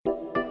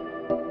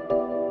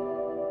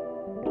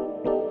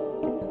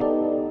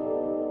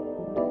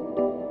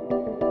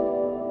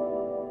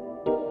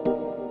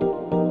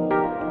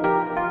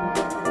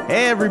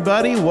Hey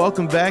everybody,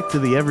 welcome back to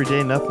the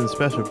Everyday Nothing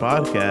Special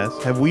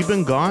podcast. Have we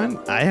been gone?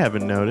 I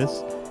haven't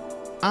noticed.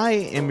 I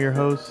am your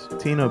host,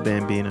 Tino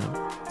Bambino,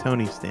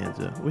 Tony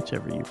Stanza,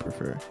 whichever you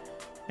prefer.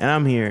 And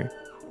I'm here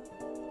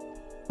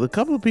with a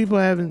couple of people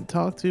I haven't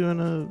talked to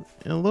in a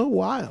little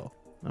while.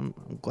 I'm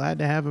glad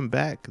to have them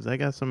back because I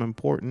got some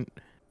important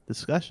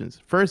discussions.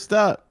 First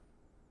up,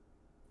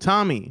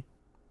 Tommy.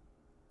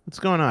 What's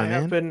going on,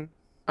 man?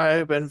 I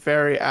have been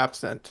very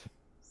absent.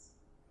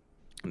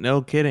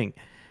 No kidding.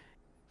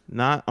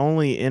 Not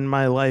only in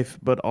my life,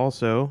 but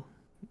also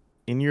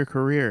in your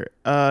career.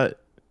 And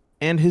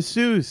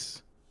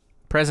Jesus.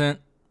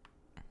 Present.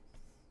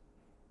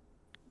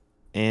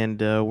 And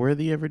we're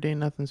the Everyday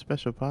Nothing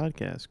Special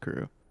podcast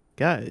crew.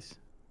 Guys,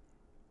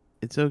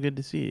 it's so good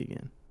to see you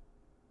again.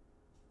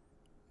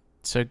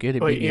 So good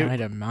to be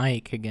behind a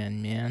mic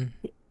again, man.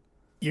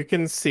 You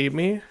can see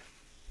me?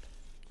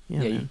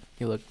 Yeah,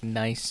 you look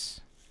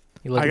nice.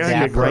 You look I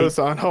gotta get clothes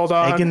on. Hold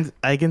on.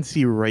 I can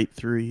see right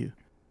through you,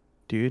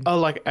 dude. Oh,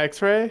 like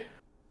X-ray?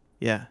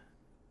 Yeah.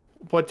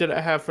 What did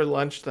I have for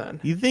lunch then?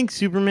 You think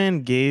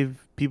Superman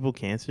gave people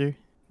cancer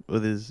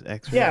with his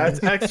X-ray? Yeah,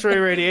 it's X-ray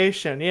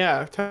radiation.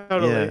 Yeah,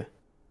 totally. Yeah.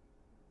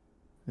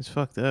 It's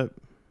fucked up.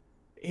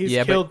 He's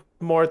killed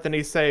more than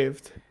he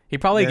saved. He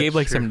probably gave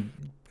some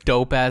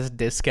dope ass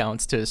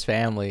discounts to his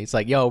family. It's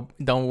like, yo,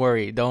 don't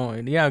worry, go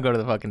to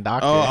the fucking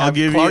doctor. Oh, I'll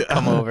give Clark you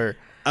come over.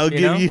 I'll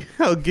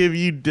give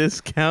you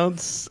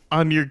discounts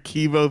on your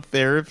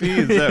chemotherapy.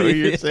 Is that what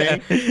you're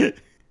saying?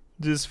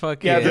 Just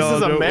fucking. Yeah, this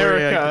is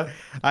America.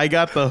 Worry, I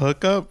got the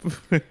hookup.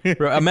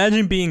 Bro,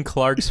 imagine being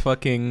Clark's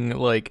fucking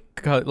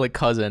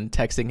cousin,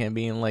 texting him,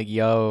 being like,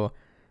 "Yo,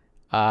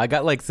 I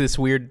got like this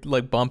weird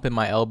like bump in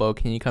my elbow.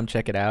 Can you come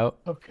check it out?"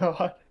 Oh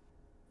God.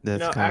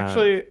 That's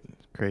actually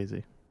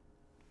crazy.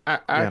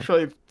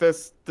 Actually,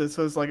 this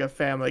was like a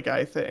Family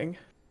Guy thing.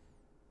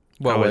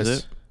 What was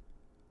it?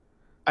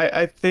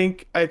 I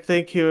think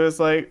he was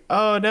like,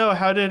 oh no,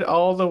 how did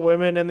all the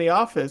women in the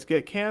office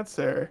get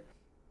cancer?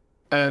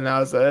 And that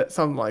was it,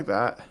 something like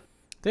that.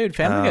 Dude,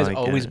 Family Guy's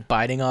always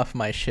biting off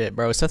my shit,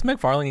 bro. Seth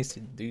MacFarlane needs to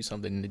do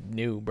something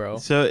new, bro.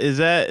 So is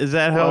that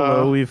how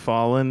low we've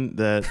fallen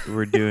that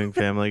we're doing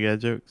Family Guy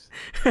jokes?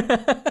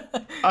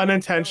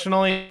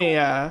 Unintentionally,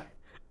 yeah.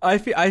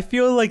 I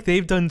feel like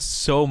they've done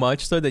so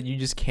much though that you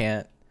just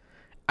can't.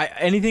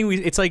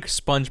 It's like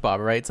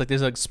SpongeBob, right? It's like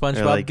there's like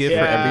SpongeBob GIF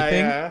for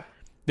everything. Yeah.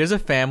 There's a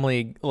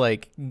Family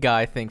like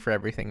Guy thing for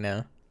everything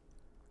now.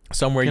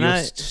 Somewhere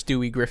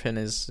Stewie Griffin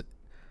is,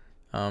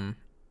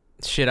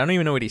 shit. I don't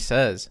even know what he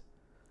says.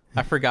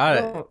 I forgot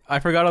it. I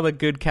forgot all the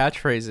good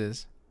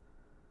catchphrases.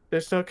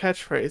 There's no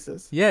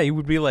catchphrases. Yeah, he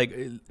would be like,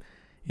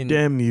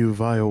 "Damn you,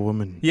 vile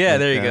woman." Yeah, like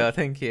there you go.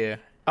 Thank you.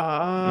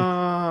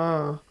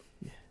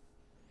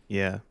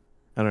 Yeah,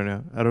 I don't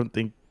know. I don't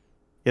think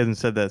he hasn't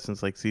said that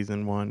since like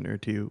season 1 or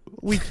 2.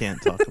 We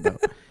can't talk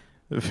about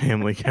the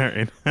Family Guy right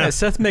now. Yeah,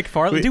 Seth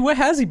MacFarlane. Dude, what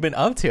has he been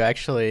up to,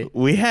 actually?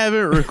 We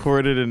haven't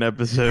recorded an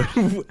episode.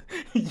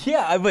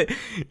 Yeah, but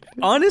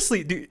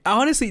honestly,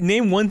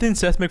 name one thing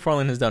Seth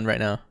MacFarlane has done right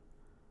now.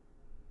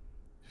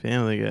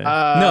 Family Guy.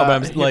 No,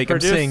 but I'm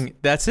saying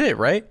that's it,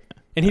 right?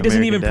 And he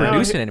doesn't even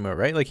produce it anymore,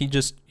 right? Like he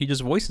just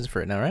voices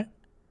for it now, right?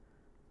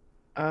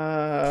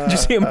 Did you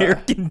say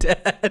American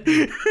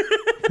Dad?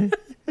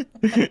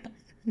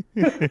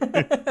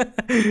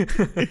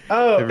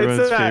 Oh,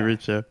 everyone's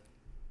favorite show.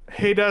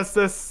 He does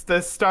this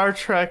Star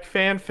Trek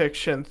fan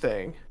fiction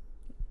thing.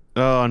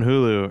 Oh, on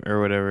Hulu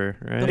or whatever,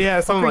 right? Yeah,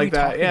 something like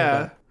that.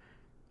 Yeah.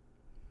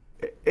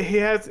 He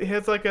has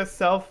like a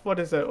what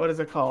is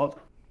it called?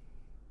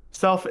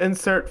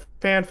 Self-insert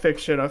fan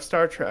fiction of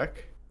Star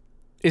Trek.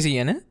 Is he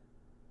in it?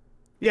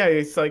 Yeah,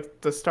 he's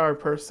like the star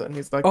person.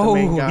 He's like the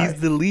main guy. He's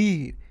the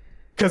lead.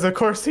 Because of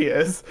course he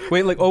is.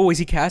 Wait, like, was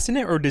he cast in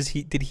it, or did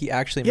he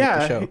actually make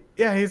the show?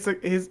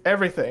 He's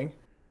everything.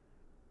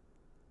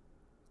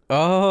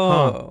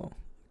 Oh,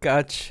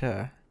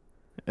 Gotcha.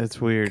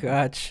 It's weird.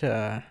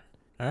 Gotcha.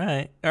 All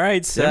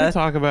right, Seth. Did we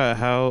talk about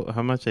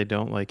how much I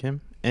don't like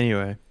him?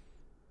 Anyway.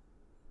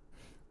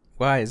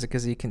 Why? Is it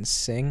because he can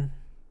sing?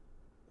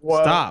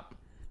 Whoa. Stop.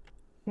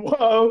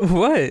 Whoa.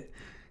 What?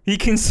 He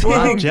can sing.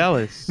 I'm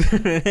jealous.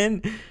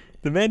 The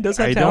man does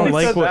have talent.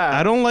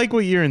 I don't like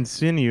what you're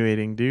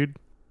insinuating, dude.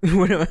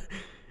 What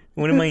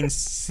am I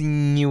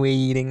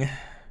insinuating? I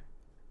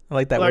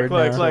like that word.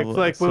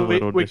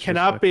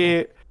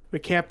 We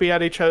can't be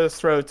at each other's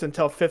throats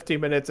until 50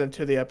 minutes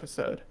into the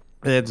episode.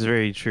 That's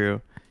very true.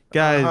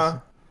 Guys,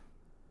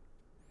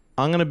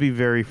 I'm going to be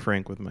very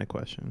frank with my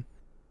question.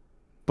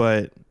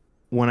 But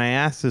when I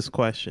ask this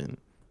question,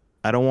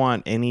 I don't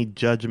want any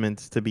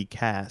judgments to be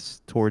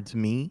cast towards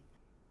me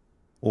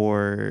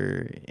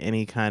or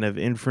any kind of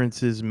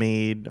inferences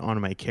made on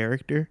my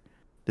character.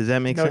 Does that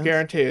make sense? No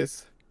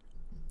guarantees.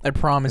 I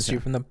promise you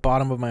from the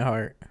bottom of my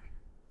heart.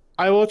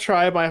 I will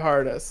try my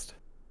hardest.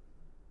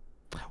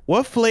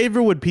 What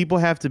flavor would people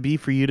have to be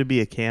for you to be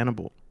a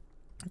cannibal?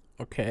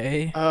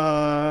 Okay.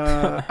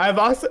 I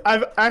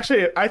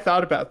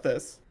thought about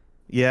this.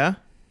 Yeah?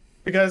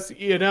 Because,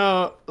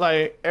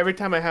 like every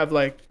time I have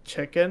like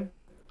chicken,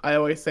 I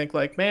always think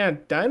like,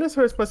 man,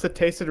 dinosaurs must have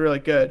tasted really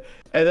good.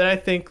 And then I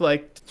think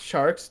like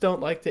sharks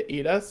don't like to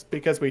eat us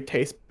because we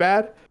taste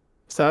bad.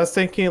 So I was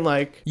thinking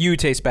like you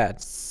taste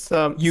bad.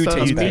 Some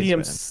taste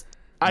medium. bad.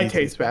 I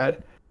taste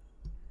bad.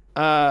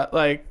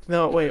 Like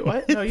no, wait,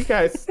 what? No, you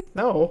guys,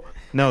 no.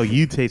 No,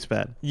 you taste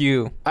bad.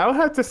 You. I would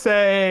have to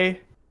say,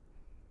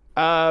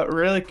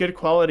 really good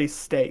quality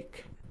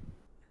steak.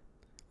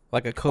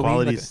 Like a Kobe,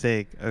 Quality like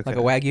steak. Okay. like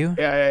a Wagyu.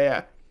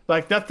 Yeah.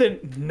 Like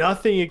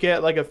nothing you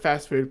get like a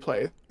fast food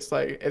place.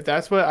 Like if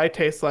that's what I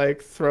taste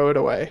like, throw it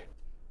away.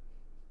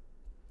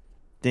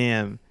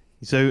 Damn.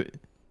 So,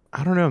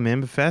 I don't know,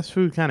 man, but fast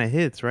food kind of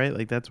hits, right?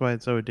 Like that's why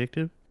it's so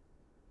addictive.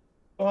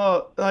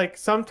 Well, like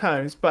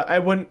sometimes, but I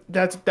wouldn't.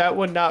 That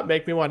would not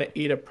make me want to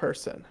eat a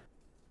person.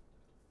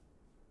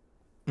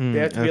 They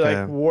have to be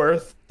like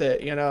worth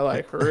it,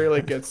 like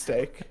really good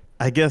steak.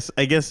 I guess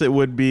it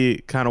would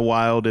be kind of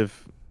wild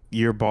if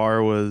your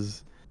bar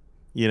was,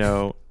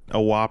 a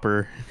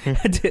Whopper.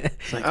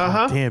 It's like,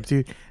 oh, damn,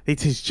 dude, they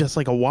taste just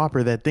like a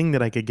Whopper. That thing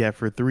that I could get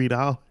for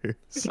 $3.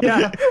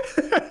 Yeah,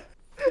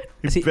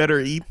 you better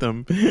eat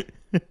them.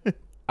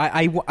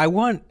 I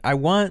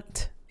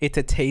want it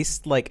to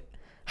taste like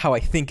how I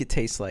think it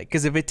tastes like.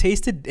 Because if it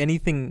tasted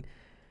anything,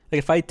 like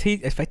if I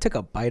took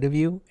a bite of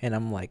you and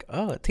I'm like,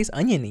 oh, it tastes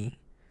oniony,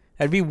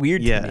 that'd be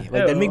weird to me. Like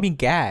that'd make me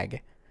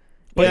gag.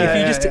 But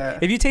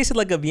if you tasted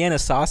like a Vienna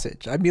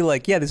sausage, I'd be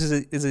like, yeah, this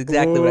is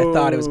exactly what I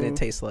thought it was gonna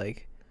taste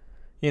like.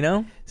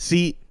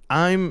 See,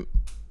 I'm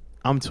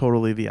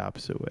totally the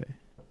opposite way,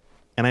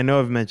 and I know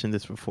I've mentioned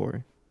this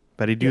before,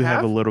 but I do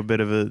have a little bit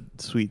of a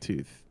sweet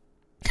tooth.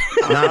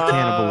 Not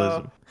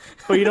cannibalism.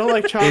 But you don't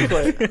like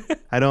chocolate.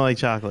 I don't like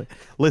chocolate.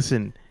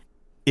 Listen,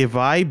 if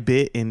I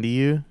bit into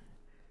you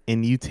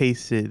and you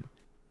tasted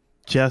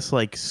just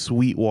like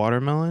sweet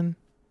watermelon,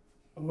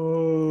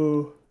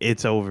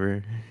 it's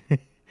over.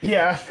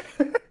 Yeah.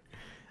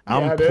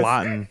 I'm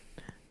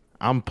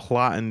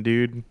plotting,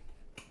 dude.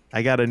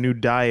 I got a new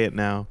diet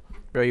now.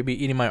 Bro, you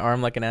be eating my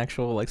arm like an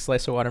actual like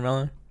slice of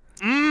watermelon.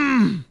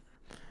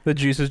 The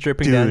juice is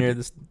dripping down here.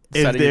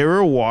 If there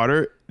were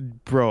water,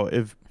 bro,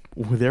 if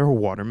there were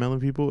watermelon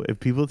people, if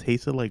people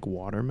tasted like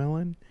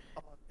watermelon,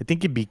 I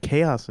think it'd be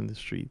chaos in the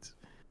streets.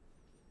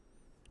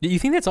 Do you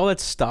think that's all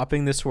that's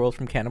stopping this world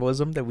from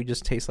cannibalism? That we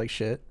just taste like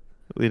shit?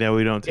 We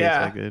don't taste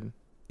that good.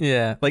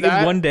 Yeah. Like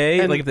if one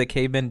day, like if the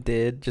cavemen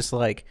did just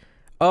like,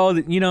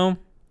 oh,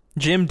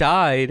 Jim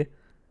died,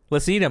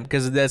 let's eat him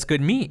because that's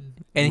good meat.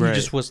 And he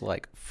just was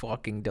like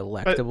fucking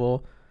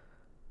delectable.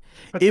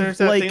 But there's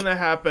that thing that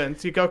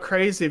happens. You go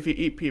crazy if you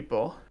eat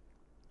people.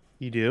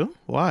 You do?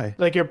 Why?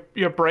 Like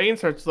your brain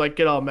starts to like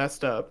get all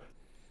messed up.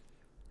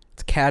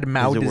 It's cat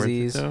mouse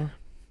disease. Is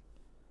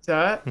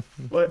that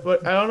what?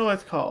 I don't know what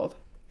it's called.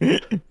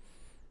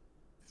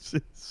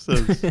 So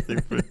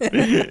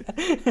stupid.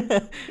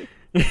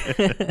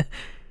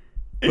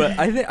 But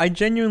I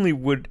genuinely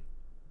would.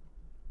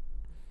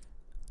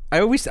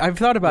 I've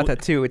thought about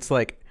that too. It's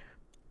like,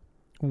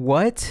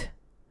 what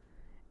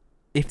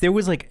if there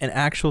was like an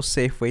actual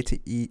safe way to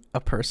eat a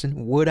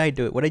person? Would I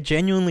do it? Would I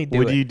genuinely do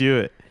it? Would you do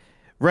it?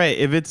 Right,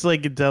 if it's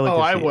like a delicacy.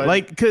 Oh, I would.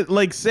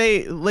 Like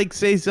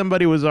say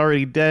somebody was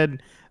already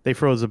dead, they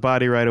froze the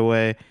body right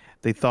away,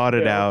 they thawed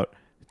it out,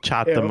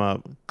 chopped them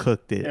up,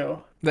 cooked it.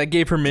 That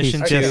gave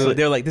permission to.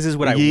 They're like, this is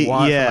what I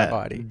want for my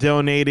body.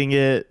 Donating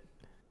it.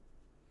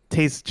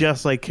 Tastes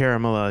just like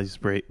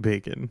caramelized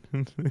bacon.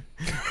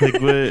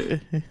 Like what?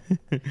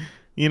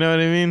 You know what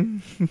I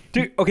mean?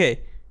 Dude,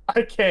 okay.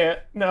 I can't.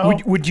 No.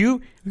 Would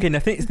you? Okay, now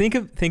think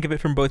of it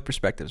from both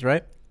perspectives,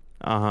 right?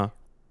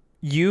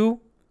 You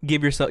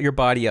give your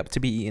body up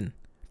to be eaten.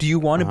 Do you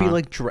want to be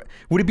like?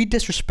 Would it be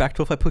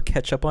disrespectful if I put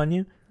ketchup on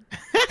you?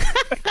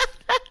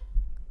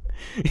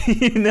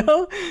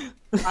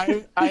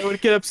 I would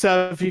get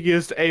upset if you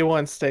used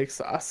A1 steak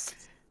sauce.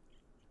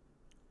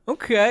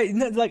 Okay,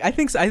 like I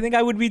think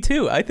I would be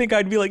too. I think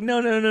I'd be like,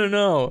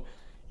 no.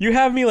 You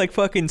have me like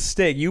fucking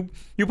steak. You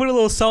put a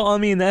little salt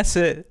on me and that's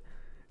it.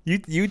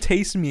 You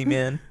taste me,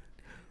 man.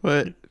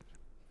 What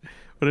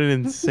an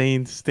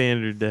insane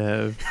standard to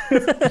have.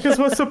 Because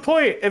what's the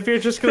point if you're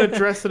just gonna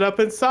dress it up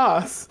in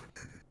sauce?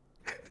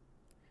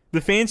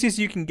 The fanciest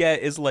you can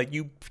get is like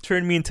you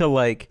turn me into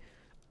like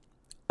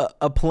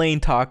a plain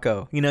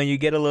taco. You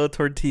get a little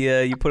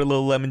tortilla, you put a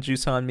little lemon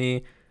juice on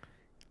me.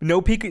 No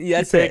pico.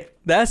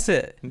 That's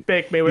it.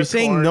 Bake me with You're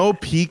saying corn. No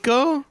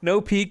pico? No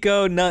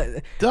pico. Not.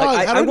 Dog,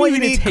 like, I don't want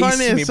even you to eat carne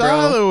taste me,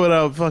 asada bro.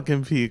 without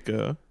fucking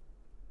pico.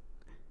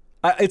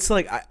 It's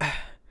like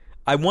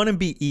I want to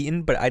be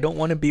eaten, but I don't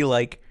want to be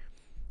like,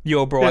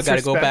 yo, bro, I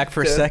gotta go back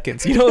for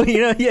seconds.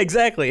 Yeah,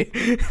 exactly.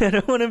 I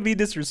don't want to be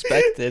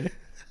disrespected.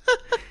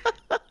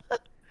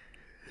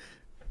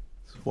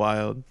 It's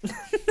wild.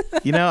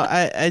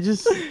 I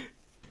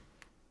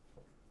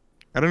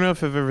don't know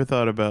if I've ever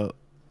thought about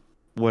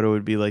what it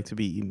would be like to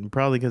be eaten.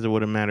 Probably because it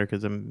wouldn't matter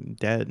because I'm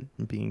dead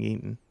and being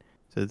eaten.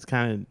 So it's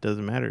kind of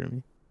doesn't matter to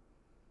me.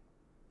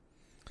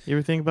 You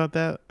ever think about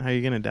that? How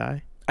you're going to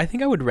die? I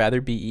think I would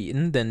rather be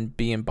eaten than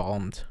be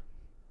embalmed.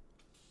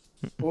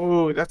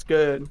 Ooh, that's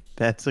good.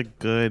 That's a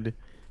good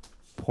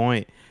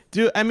point.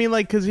 Dude, I mean,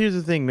 like, because here's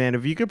the thing, man.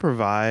 If you could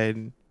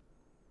provide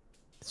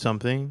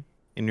something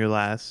in your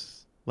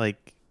last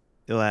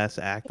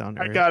act on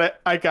Earth.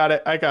 I got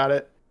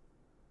it.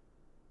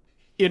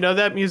 You know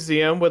that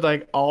museum with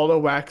like all the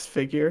wax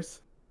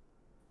figures?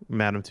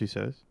 Madame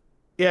Tussauds.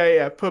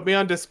 Yeah. Put me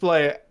on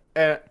display,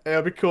 and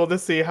it'll be cool to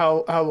see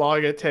how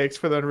long it takes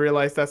for them to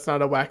realize that's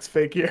not a wax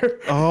figure.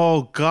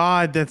 Oh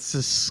God, that's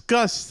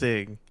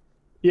disgusting.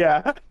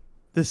 Yeah.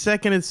 The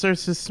second it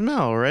starts to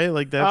smell, right?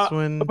 Like that's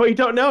when. But you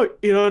don't know.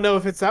 You don't know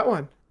if it's that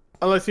one,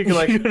 unless you can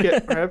like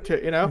get right up to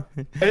it. You know,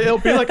 it'll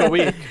be like a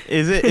week.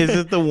 Is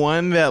it the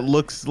one that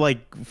looks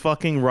like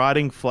fucking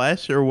rotting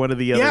flesh, or one of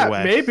the other? Yeah,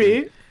 wax?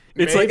 maybe.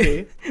 It's like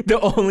the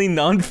only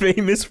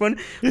non-famous one.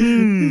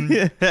 Could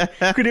it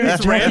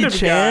be Jackie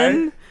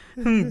Chan?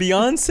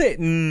 Beyonce?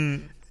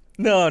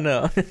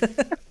 No.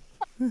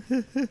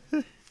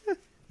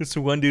 It's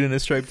one dude in a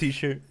striped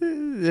t-shirt.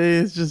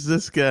 It's just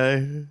this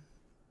guy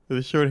with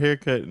a short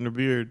haircut and a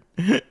beard.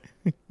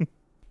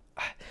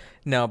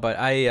 No, but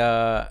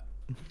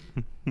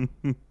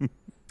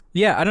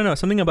yeah, I don't know.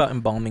 Something about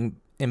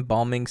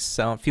embalming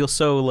sound feels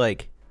so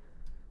like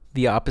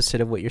the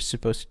opposite of what you're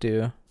supposed to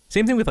do.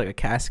 Same thing with like a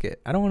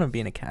casket. I don't want to be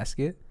in a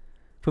casket.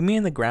 Put me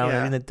in the ground,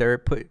 in the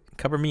dirt.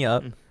 Cover me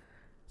up.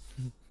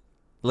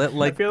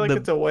 I feel like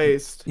it's a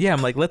waste. Yeah,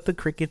 I'm like, let the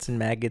crickets and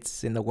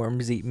maggots and the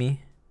worms eat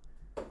me.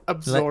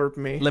 Absorb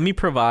me. Let me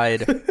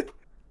provide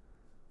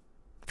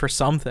for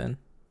something.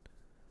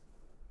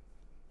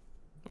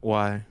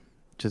 Why?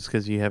 Just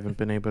because you haven't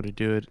been able to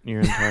do it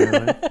your entire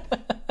life?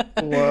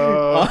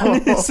 Whoa.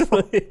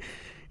 Honestly,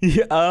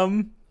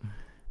 yeah.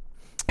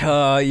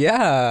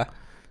 Yeah.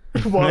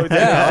 Whoa,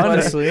 yeah,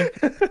 honestly,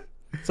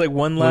 it's like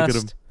one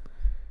last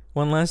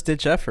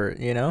ditch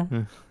effort, you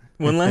know,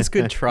 one last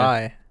good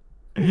try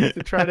to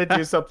try to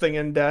do something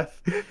in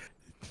death.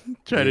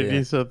 Try to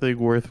do something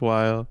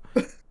worthwhile.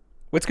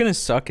 What's gonna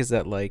suck is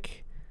that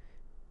like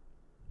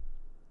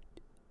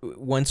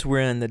once we're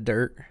in the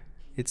dirt,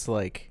 it's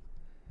like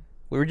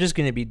we're just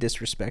gonna be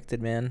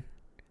disrespected, man.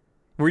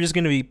 We're just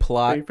gonna be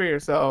plot. Speak for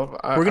yourself.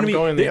 We're gonna be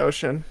going in the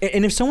ocean.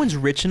 And if someone's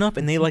rich enough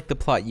and they like the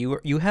plot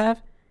you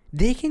have,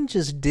 they can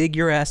just dig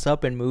your ass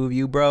up and move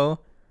you, bro.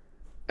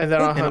 And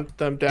then I'll hunt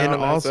them down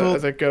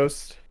as a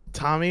ghost.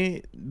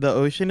 Tommy, the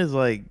ocean is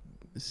like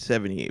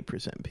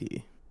 78%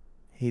 pee.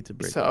 Hate to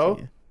break it to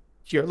you.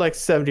 You're like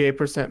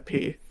 78%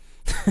 pee.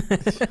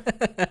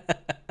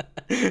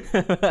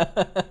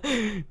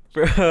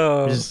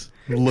 Bro. Just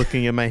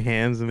looking at my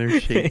hands and they're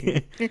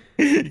shaking.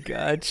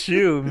 Got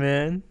you,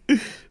 man.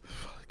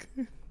 Fuck.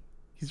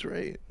 He's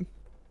right.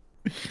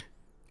 Is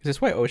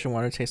this why ocean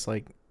water tastes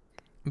like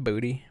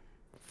booty?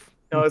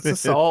 No, it's the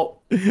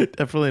salt.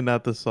 Definitely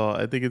not the salt.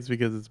 I think it's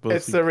because it's both.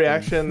 It's the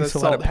reaction the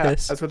salt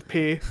has with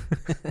pee.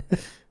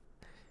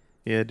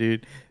 Yeah,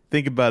 dude.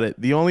 Think about it.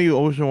 The only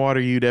ocean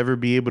water you'd ever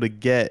be able to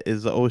get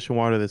is the ocean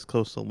water that's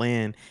close to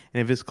land.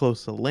 And if it's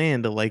close to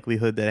land, the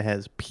likelihood that it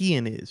has pee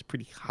in it is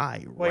pretty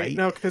high, right? Wait,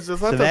 no, because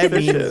there's lots of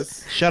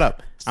fishes. Shut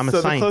up. I'm a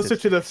scientist. So the closer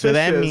to the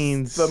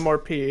fishes, the more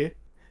pee.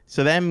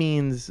 So that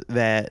means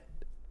that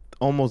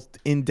almost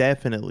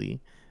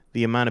indefinitely,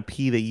 the amount of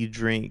pee that you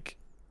drink,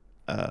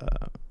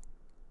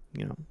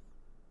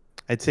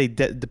 I'd say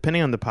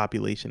depending on the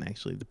population,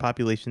 actually, the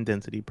population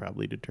density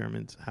probably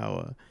determines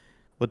how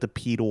what the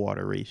pee to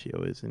water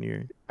ratio is in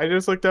your. I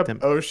just looked up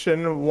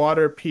ocean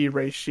water pee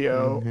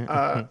ratio,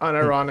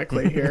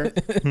 unironically here.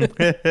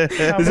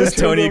 This is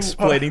Tony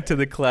explaining to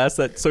the class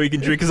that so he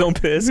can drink his own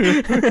piss.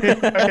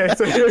 Okay,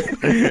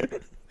 so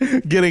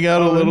getting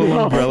out a little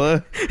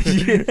umbrella.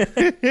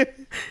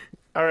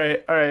 All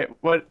right.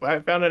 What I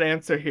found an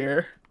answer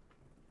here.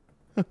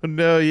 Oh,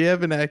 no, you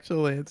have an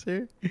actual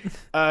answer?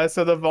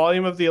 So the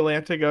volume of the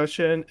Atlantic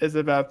Ocean is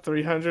about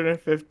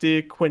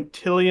 350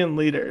 quintillion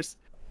liters.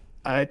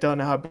 I don't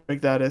know how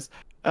big that is.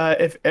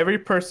 If every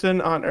person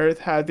on Earth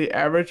had the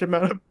average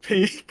amount of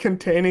pee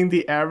containing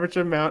the average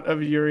amount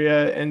of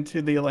urea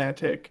into the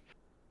Atlantic,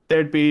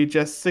 there'd be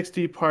just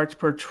 60 parts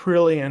per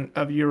trillion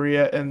of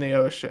urea in the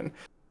ocean.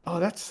 Oh,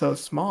 that's so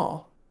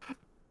small.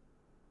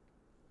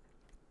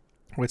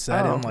 What's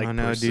that in like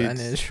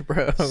percentage, dude,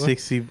 bro?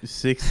 60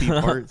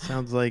 parts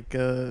sounds like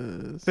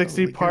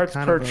 60 parts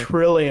per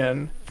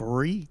trillion.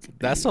 Freak. Dude.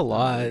 That's a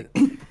lot.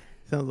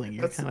 Sounds like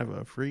you're kind of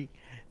a freak.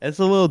 That's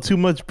a little too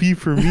much pee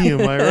for me.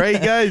 Am I right,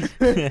 guys?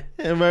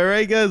 Am I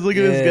right, guys? Look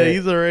at this guy.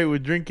 He's all right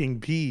with drinking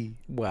pee.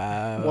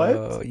 Wow.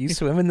 What? You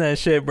swimming that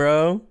shit,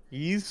 bro?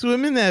 You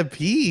swimming that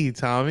pee,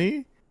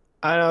 Tommy?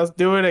 I know. Let's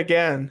do it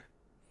again.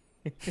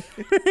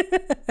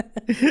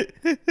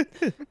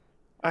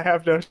 I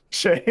have no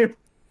shame.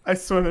 I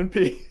swim in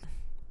pee.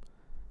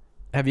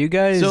 Have you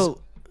guys?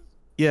 So,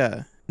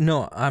 yeah.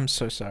 No, I'm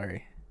so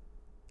sorry.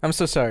 I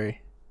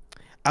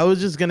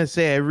was just gonna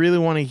say I really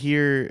want to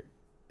hear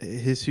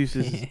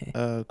Jesus's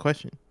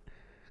question.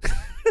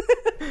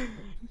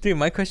 Dude,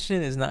 my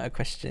question is not a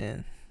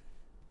question.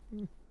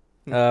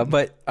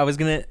 But I was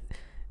gonna.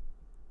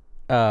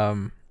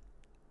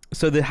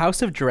 So the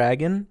House of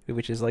Dragon,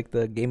 which is like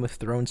the Game of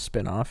Thrones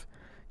spinoff,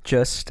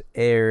 just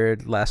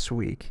aired last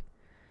week,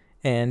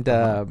 and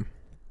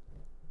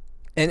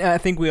And I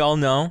think we all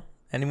know,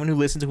 anyone who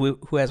listens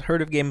who has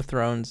heard of Game of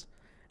Thrones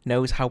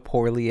knows how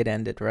poorly it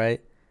ended, right?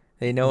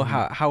 They know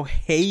how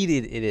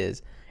hated it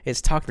is.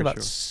 It's talked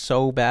about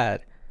so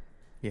bad.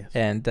 Yes.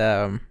 And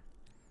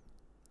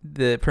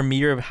the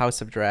premiere of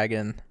House of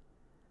Dragon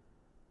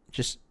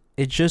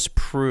just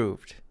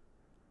proved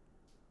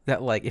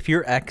that, like, if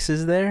your ex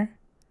is there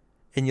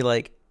and you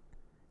like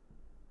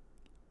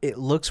it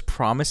looks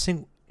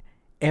promising,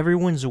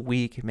 everyone's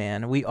weak,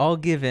 man. We all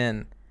give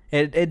in.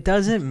 It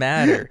doesn't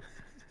matter.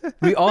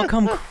 We all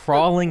come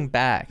crawling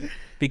back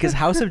because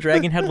House of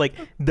Dragon had like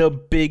the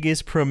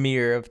biggest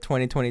premiere of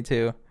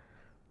 2022.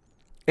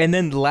 And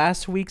then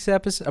this week's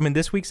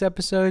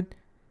episode,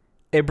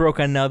 it broke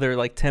another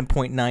like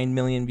 10.9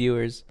 million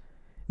viewers.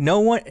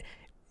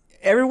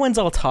 Everyone's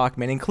all talk,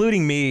 man,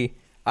 including me.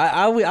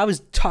 I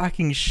was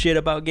talking shit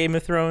about Game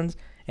of Thrones,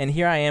 and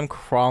here I am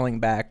crawling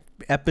back.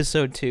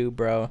 Episode 2,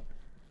 bro.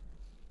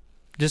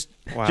 Just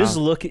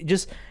look,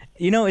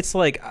 it's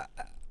like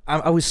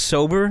I was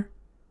sober,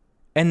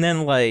 and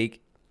then like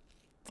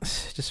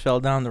just fell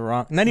down the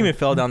wrong. Not even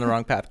fell down the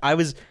wrong path. I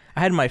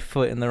had my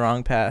foot in the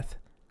wrong path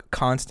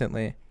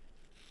constantly.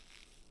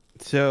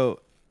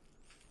 So,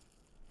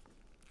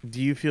 do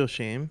you feel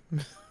shame?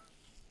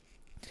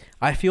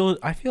 I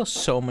feel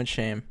so much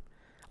shame,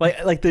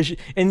 like the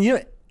and you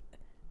know,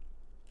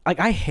 like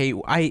I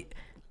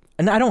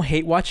don't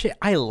hate watch it.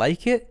 I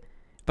like it,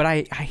 but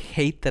I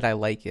hate that I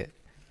like it.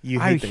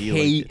 I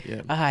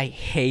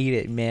hate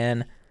it,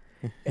 man.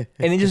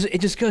 And it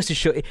just goes to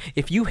show,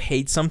 if you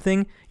hate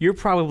something, you're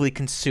probably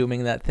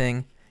consuming that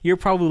thing. You're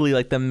probably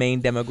like the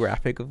main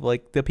demographic of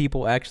like the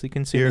people actually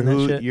consuming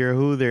that shit. You're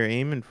who they're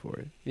aiming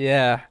for.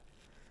 Yeah.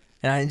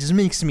 And it just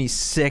makes me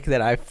sick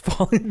that I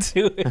fall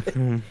into it.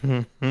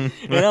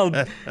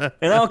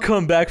 and I'll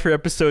come back for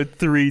episode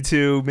 3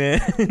 too,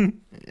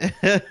 man.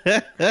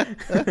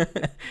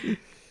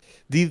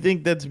 Do you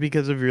think that's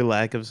because of your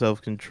lack of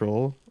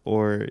self-control,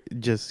 or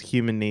just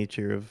human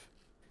nature of,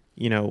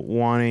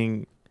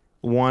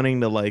 wanting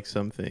to like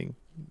something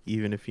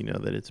even if you know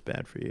that it's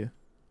bad for you?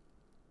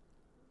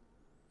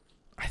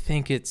 I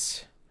think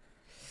it's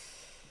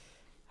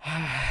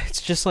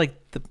just like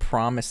the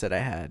promise that I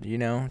had,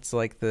 It's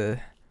like the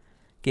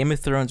Game of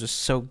Thrones was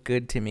so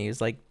good to me. It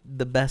was like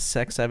the best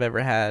sex I've ever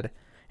had,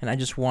 and I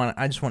just want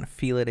to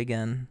feel it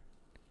again.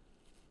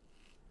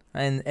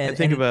 And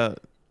about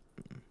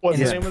what's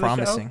the it's name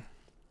promising. Of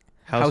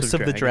the show? House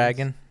of the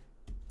Dragon.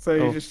 So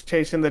you're just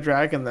chasing the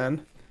dragon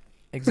then?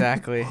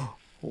 Exactly.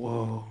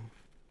 Whoa.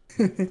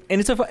 And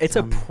it's a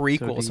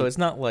prequel, so it's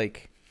not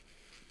like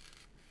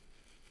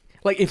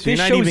if so this you're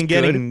show not even is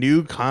getting good,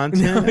 new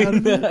content out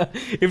of it?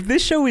 If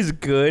this show is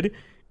good,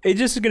 it's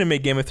just gonna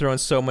make Game of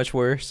Thrones so much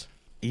worse.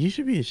 You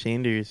should be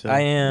ashamed of yourself. I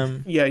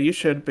am. Yeah, you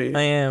should be.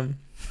 I am.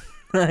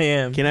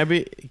 Can I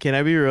be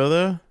real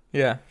though?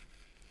 Yeah.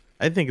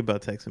 I think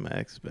about texting my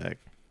ex back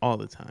all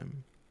the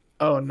time.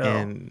 Oh no.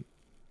 And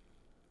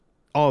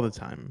all the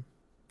time.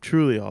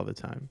 Truly all the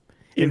time.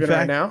 Even in fact,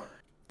 right now?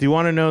 Do you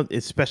want to know,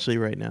 especially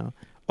right now?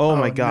 Oh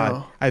my God.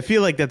 No. I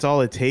feel like that's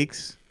all it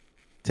takes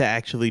to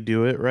actually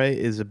do it, right?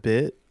 Is a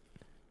bit.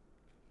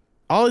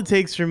 All it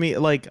takes for me,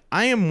 like,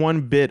 I am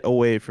one bit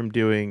away from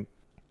doing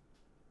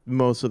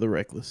most of the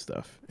reckless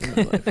stuff in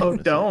my life. Oh,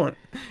 don't.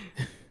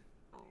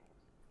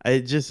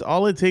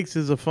 All it takes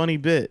is a funny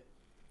bit.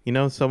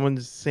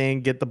 Someone's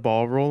saying, get the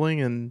ball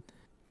rolling, and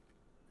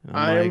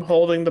I am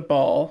holding the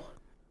ball.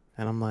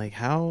 And I'm like,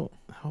 how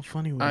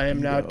funny would it be? I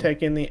am now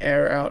taking the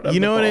air out of the ball.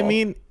 You know what I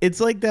mean? It's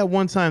like that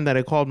one time that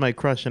I called my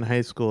crush in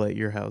high school at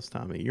your house,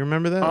 Tommy. You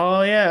remember that?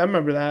 Oh, yeah, I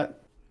remember that.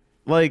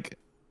 Like,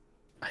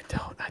 I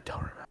don't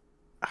remember.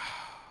 Oh,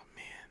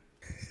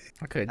 man.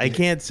 Okay. I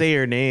can't say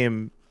her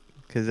name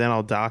because then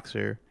I'll dox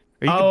her.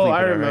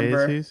 I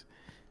remember. Right,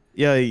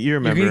 yeah, you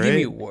remember, You're gonna right?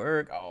 give me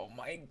work? Oh,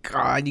 my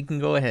God. You can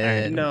go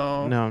ahead.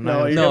 No.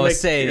 You're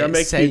gonna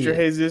make Future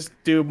Jesus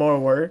do more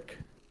work.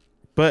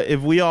 But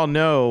if we all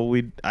know,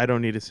 I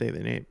don't need to say the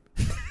name.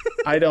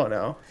 I don't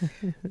know.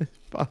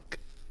 Fuck.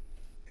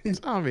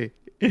 Tommy.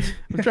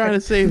 I'm trying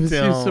to save you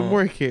some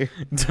work here.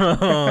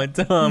 Don't,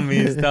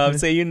 Tommy, stop.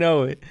 Say you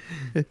know it.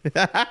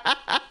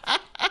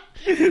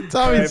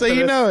 Tommy, right, say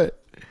you know it.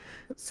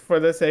 For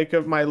the sake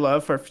of my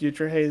love for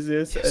future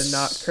Jesus and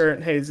not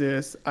current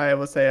Jesus, I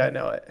will say I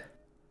know it.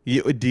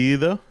 Do you,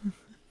 though?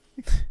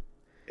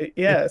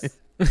 Yes.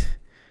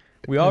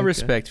 We all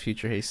respect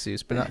future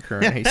Jesus, but not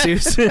current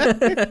Jesus.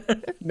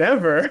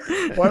 Never.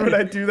 Why would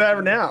I do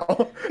that now?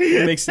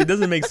 It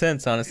doesn't make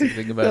sense, honestly, to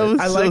think about it.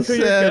 I like who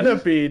you're gonna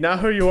be, not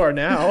who you are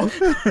now.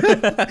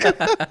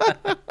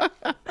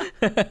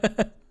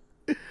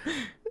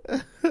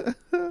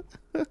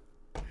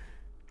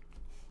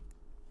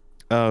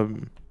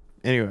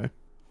 Anyway,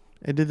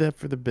 I did that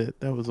for the bit.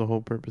 That was the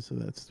whole purpose of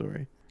that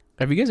story.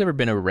 Have you guys ever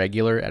been a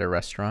regular at a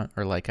restaurant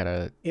or like at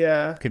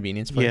a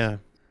convenience place? Yeah.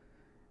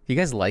 You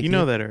guys like you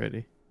know that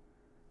already.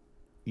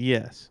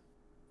 Yes.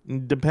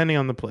 Depending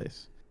on the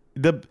place.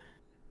 The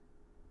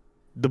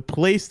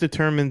place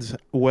determines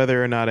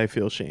whether or not I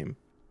feel shame.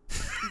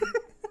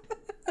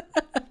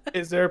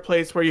 Is there a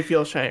place where you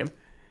feel shame?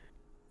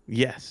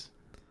 Yes.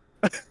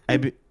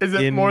 Is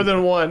it more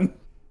than one?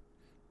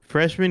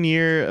 Freshman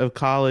year of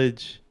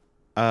college,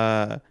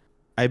 I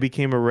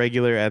became a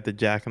regular at the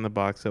Jack in the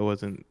Box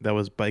that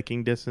was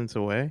biking distance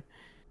away.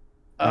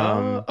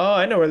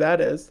 I know where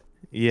that is.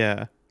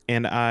 Yeah,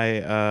 and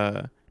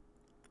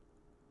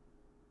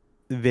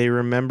they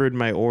remembered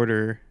my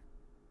order.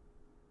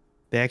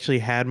 They actually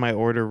had my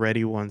order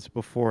ready once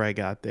before I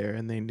got there,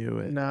 and they knew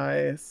it.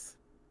 Nice.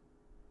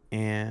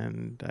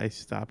 And I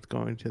stopped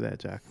going to that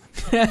Jack.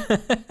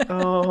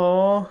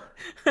 Oh.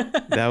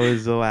 That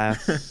was the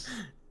last.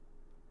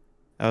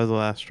 That was the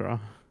last straw.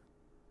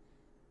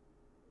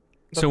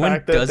 So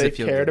when does it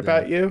feel cared good,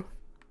 about you?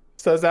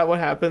 So is that what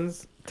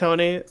happens,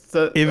 Tony?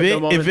 So if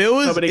it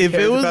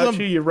was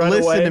you run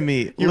listen away. To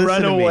me. You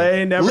run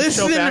away, never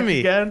show back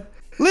again.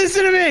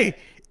 Listen to me.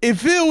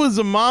 If it was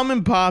a mom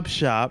and pop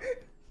shop,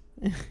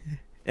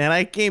 and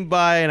I came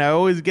by and I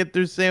always get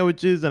their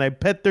sandwiches and I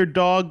pet their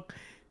dog,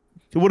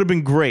 it would have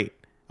been great.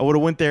 I would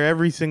have went there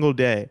every single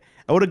day.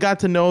 I would have got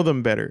to know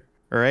them better.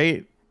 All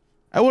right.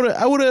 I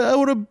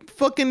would have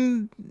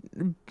fucking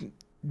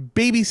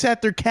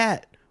babysat their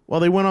cat while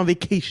they went on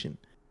vacation.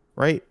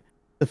 Right.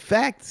 The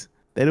fact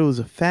that it was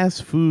a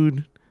fast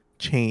food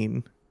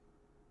chain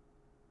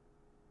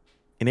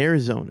in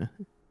Arizona,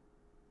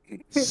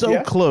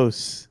 so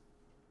close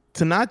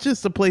to not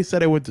just the place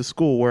that I went to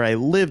school, where I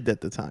lived at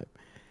the time,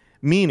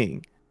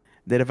 meaning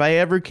that if I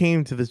ever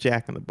came to this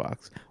Jack in the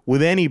Box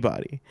with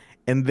anybody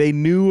and they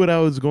knew what I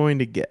was going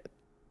to get,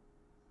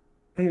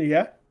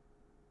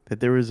 that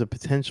there was a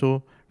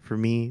potential for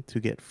me to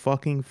get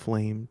fucking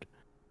flamed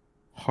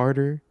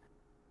harder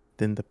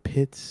than the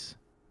pits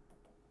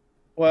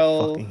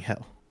of fucking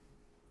hell.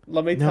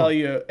 Let me tell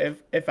you,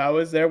 if I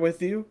was there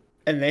with you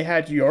and they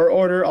had your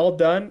order all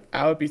done,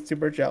 I would be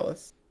super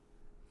jealous.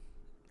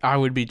 I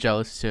would be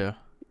jealous too.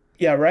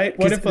 Yeah, right?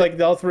 What if like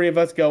all three of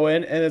us go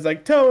in and it's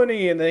like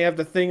Tony and they have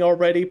the thing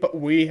already, but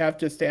we have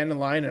to stand in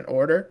line and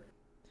order?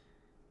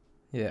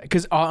 Yeah,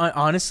 because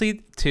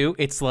honestly, too,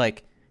 it's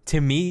like, to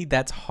me,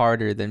 that's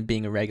harder than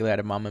being a regular at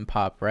a mom and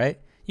pop, right?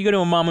 You go to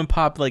a mom and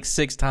pop like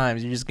 6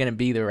 times, you're just going to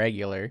be the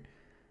regular.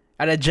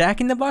 At a Jack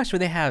in the Box where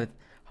they have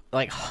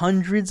like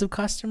hundreds of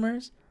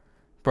customers,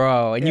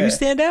 bro, and you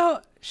stand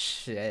out?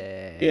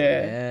 Shit,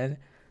 man.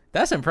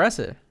 That's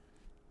impressive.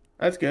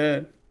 That's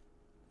good.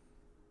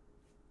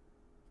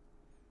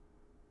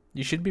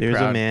 You should be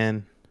proud.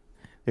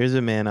 There's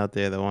a man out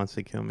there that wants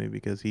to kill me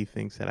because he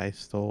thinks that I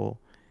stole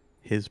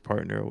his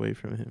partner away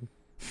from him.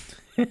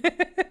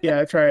 Yeah,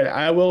 that's right.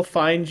 I will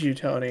find you,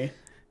 Tony.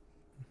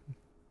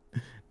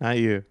 Not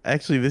you.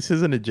 Actually, this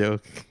isn't a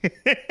joke.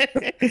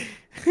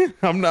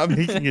 I'm not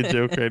making a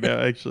joke right now,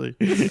 actually.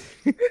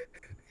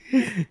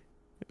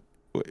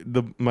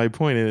 My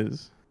point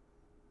is,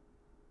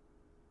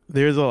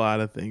 there's a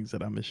lot of things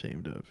that I'm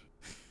ashamed of.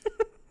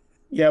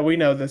 Yeah, we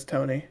know this,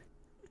 Tony.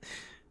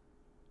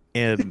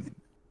 And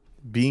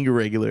being a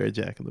regular at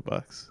Jack in the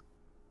Box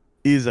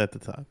is at the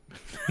top.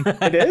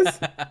 It is?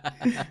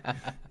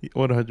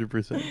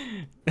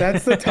 100%.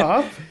 That's the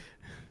top? All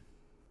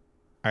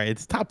right,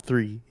 it's top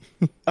 3.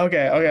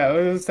 Okay. I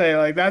was going to say,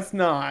 like, that's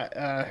not...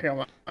 come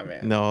on,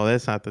 man. No,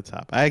 that's not the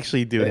top. I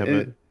actually do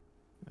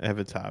have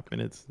a top,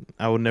 and it's...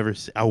 I will never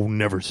say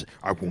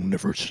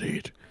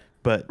it.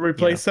 But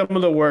replace some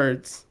of the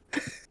words.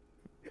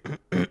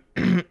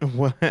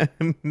 What?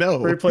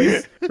 No.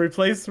 Replace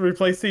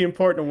the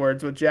important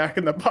words with Jack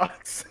in the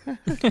Box.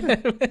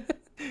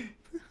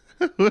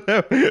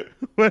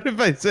 What if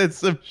I said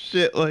some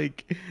shit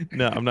like,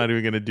 no, I'm not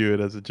even gonna do it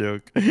as a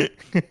joke.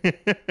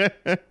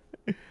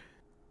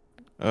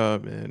 Oh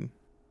man.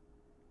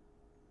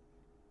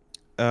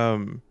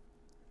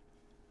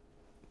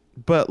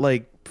 But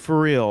like,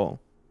 for real,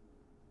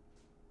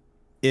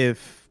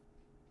 if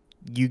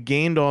you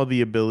gained all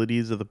the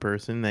abilities of the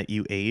person that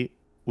you ate,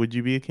 would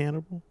you be a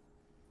cannibal?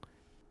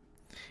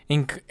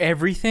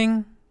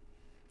 Everything,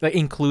 like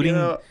including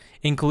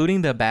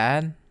the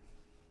bad.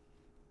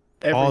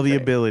 Everything. All the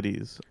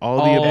abilities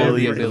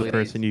of the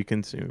person you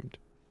consumed.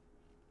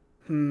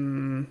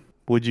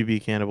 Would you be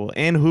cannibal?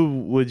 And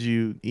who would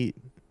you eat?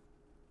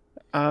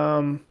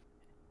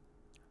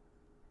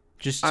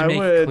 Just to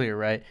make it clear,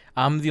 right?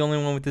 I'm the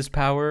only one with this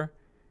power.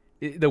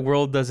 The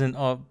world doesn't.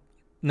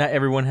 Not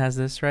everyone has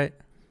this, right?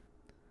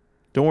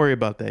 Don't worry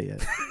about that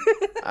yet.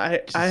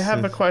 I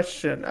have a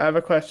question.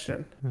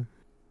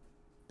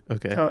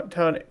 Okay.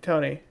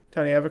 Tony,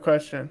 I have a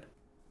question.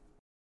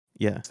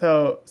 Yeah.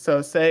 So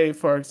say,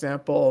 for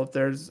example,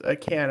 there's a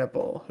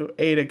cannibal who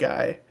ate a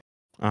guy,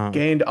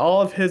 gained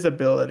all of his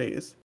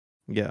abilities.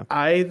 Yeah.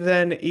 I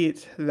then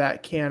eat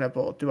that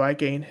cannibal. Do I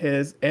gain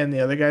his and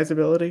the other guy's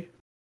ability?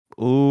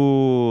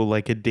 Ooh,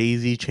 like a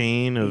daisy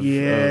chain of of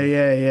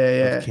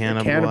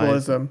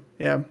cannibalism.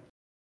 Yeah.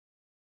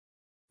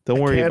 Don't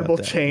worry about that. Cannibal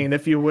chain,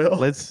 if you will.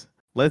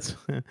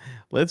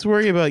 Let's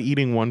worry about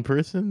eating one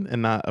person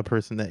and not a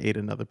person that ate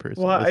another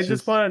person. Well, I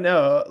just want to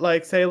know,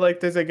 like, say, like,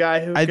 there's a guy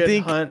who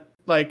could hunt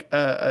like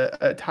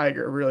a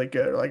tiger really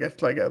good, like a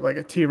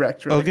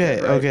T-Rex really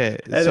good. Right? Okay.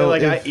 And so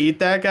then, like, I eat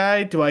that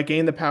guy. Do I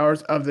gain the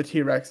powers of the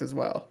T-Rex as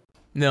well?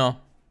 No.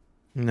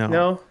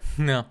 No,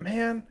 No.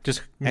 man.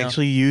 Just no.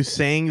 Actually, you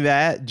saying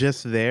that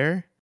just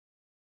there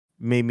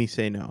made me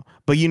say no.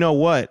 But you know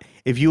what?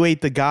 If you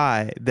ate the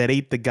guy that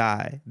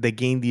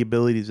gained the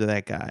abilities of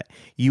that guy,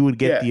 you would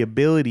get the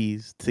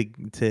abilities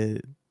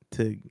to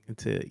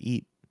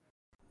eat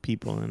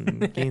people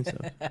and gain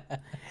stuff.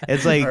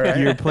 It's like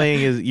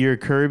you're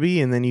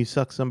Kirby, and then you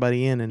suck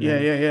somebody in, and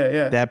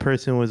yeah. that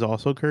person was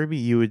also Kirby.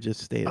 You would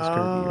just stay as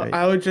Kirby, right?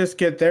 I would just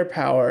get their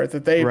power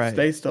that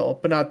they stole,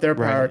 but not their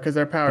power because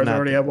their power is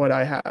already at what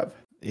I have.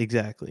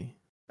 Exactly.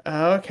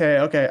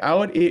 Okay. I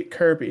would eat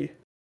Kirby.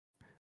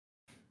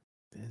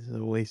 This is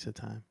a waste of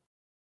time.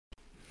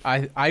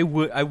 I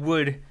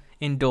would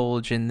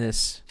indulge in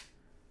this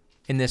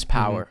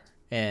power,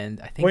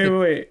 and I think.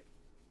 Wait.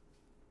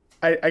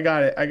 I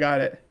got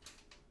it.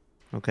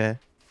 Okay.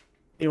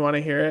 You want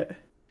to hear it?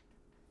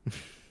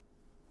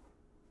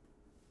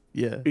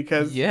 Yeah.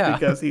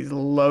 Because he's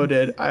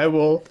loaded. I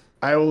will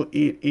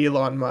eat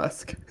Elon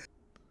Musk.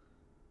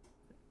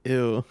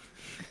 Ew.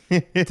 I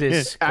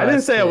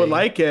didn't say I would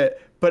like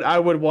it, but I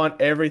would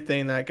want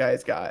everything that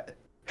guy's got.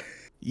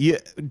 Yeah,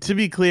 to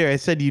be clear, I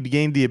said you'd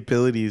gain the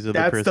abilities of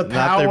the person. That's the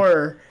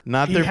power.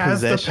 Not their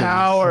possessions. He has the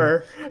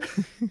power.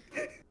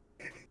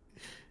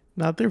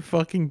 Not their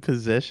fucking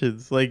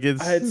possessions. Like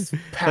it's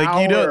power.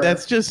 Like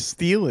that's just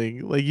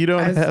stealing. Like you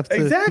don't have to.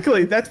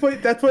 Exactly. That's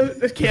what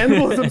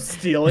cannibalism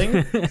stealing.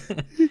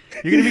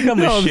 You're gonna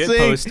become a shit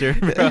poster,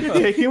 bro.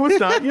 Taking what's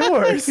not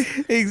yours.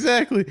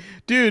 Exactly,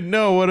 dude.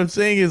 No, what I'm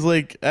saying is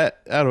like I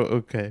don't.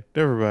 Okay,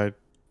 never mind.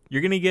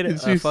 You're gonna get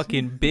a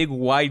fucking big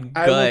wide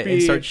gut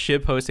and start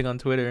shit posting on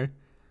Twitter.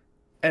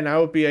 And I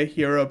would be a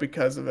hero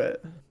because of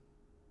it.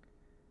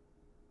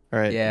 All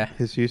right. Yeah.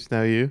 Jesus,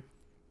 now you.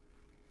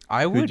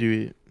 I would. Who'd you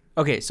eat?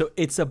 Okay, so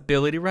it's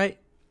ability, right?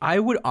 I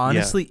would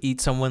honestly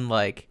eat someone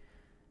like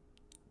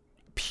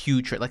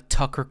putrid, like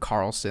Tucker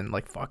Carlson,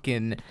 like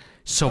fucking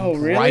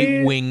some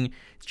right wing,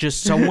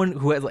 just someone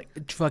who had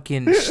like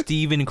fucking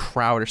Steven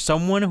Crowder,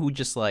 someone who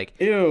just like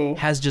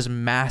has just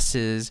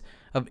masses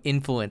of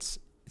influence.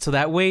 So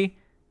that way,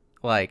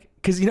 like,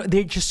 because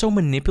they're just so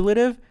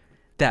manipulative.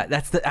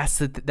 That's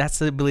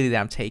the ability that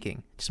I'm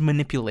taking. Just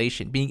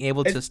manipulation, being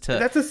able to.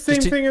 That's the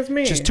same thing as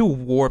me. Just to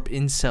warp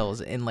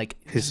incels and like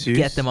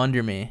get them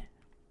under me.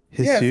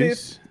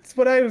 Jesus. That's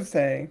what I was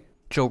saying.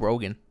 Joe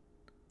Rogan.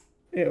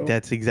 Ew.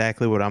 That's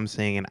exactly what I'm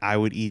saying, and I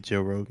would eat Joe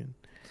Rogan.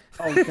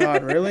 Oh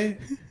God, really?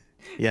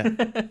 Yeah.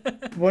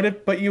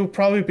 But you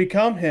probably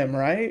become him,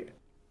 right?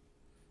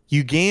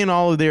 You gain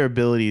all of their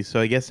abilities, so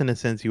I guess in a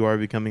sense you are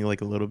becoming like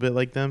a little bit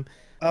like them.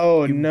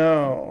 Oh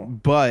no.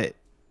 But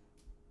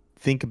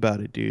think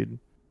about it, dude.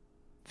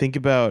 Think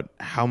about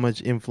how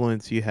much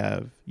influence you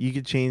have. You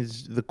could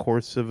change the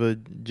course of a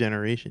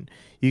generation.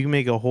 You can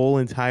make a whole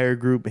entire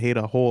group hate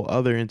a whole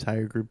other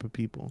entire group of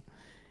people.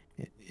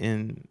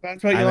 And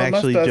that's what Elon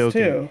Musk does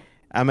too.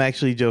 I'm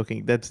actually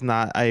joking. That's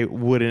not. I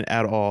wouldn't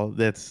at all.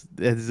 That's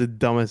the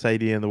dumbest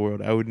idea in the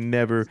world. I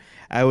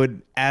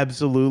would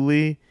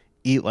absolutely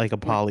eat like a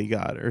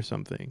polygod or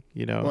something.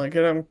 Look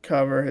at him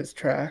cover his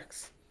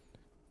tracks.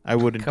 I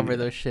wouldn't cover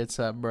those shits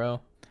up,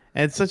 bro.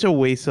 And it's such a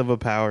waste of a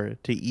power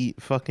to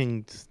eat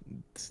fucking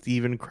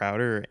Steven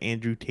Crowder or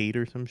Andrew Tate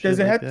or some shit. Does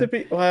it have to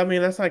be? Well, I mean,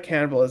 that's not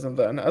cannibalism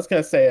then. I was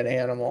gonna say an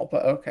animal,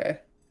 but okay.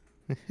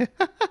 I'm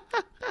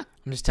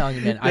just telling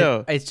you, man.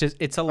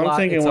 It's a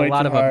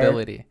lot of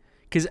ability.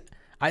 Because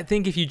I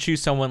think if you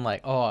choose someone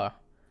like, I'm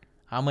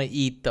gonna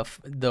eat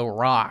the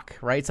Rock,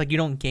 right? It's like you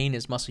don't gain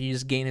his muscle, you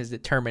just gain his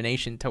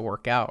determination to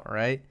work out,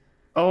 right?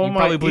 Oh you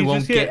probably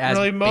won't get as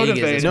really big as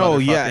this No,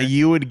 yeah,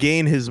 you would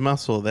gain his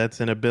muscle. That's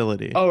an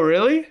ability. Oh,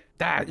 really?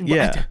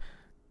 Yeah.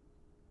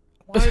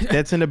 What?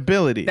 That's an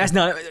ability. That's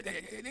not.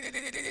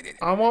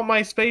 I want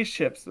my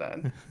spaceships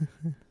then.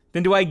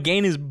 Then do I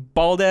gain his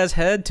bald ass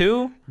head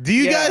too? Do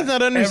you guys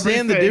not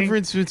understand the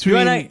difference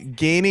between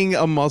gaining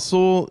a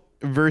muscle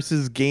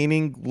versus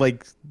gaining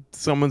like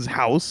someone's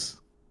house?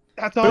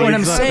 That's all. What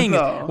I'm saying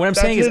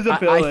is,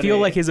 I feel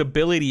like his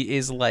ability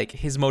is like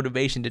his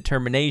motivation,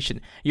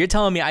 determination. You're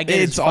telling me I get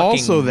his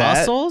fucking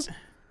muscles?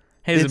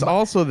 It's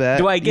also that.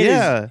 Do I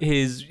get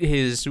his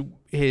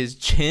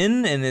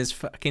chin and his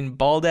fucking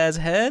bald ass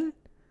head?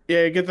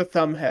 Yeah, you get the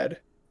thumb head.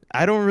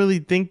 I don't really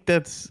think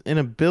that's an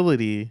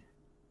ability.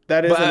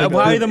 That is.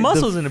 Why are the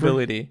muscles an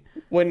ability?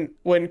 When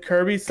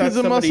Kirby sets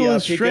somebody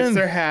up, he gets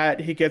their hat,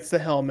 he gets the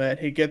helmet,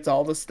 he gets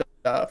all the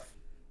stuff.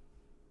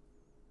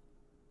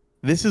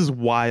 This is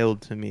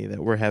wild to me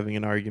that we're having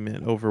an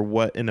argument over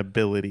what an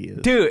ability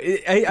is.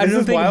 Dude, I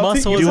don't think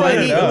muscle is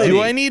an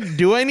ability.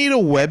 Do I need a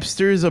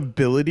Webster's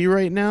ability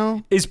right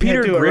now? Is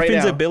Peter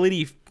Griffin's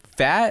ability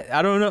fat?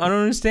 I don't know. I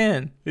don't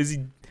understand. Is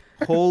he?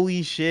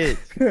 Holy shit!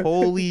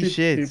 Holy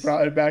shit! He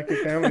brought it back to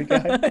Family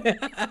Guy.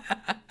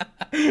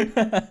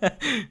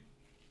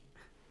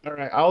 All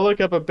right, I'll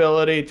look up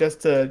ability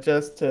just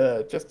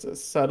to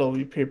settle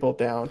you people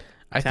down.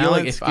 I feel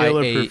like if skill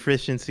or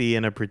proficiency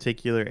in a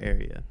particular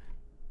area.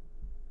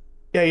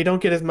 Yeah, you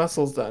don't get his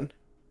muscles done.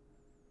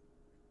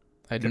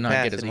 I do not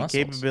get his muscles.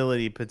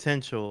 Capability,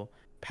 potential,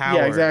 power.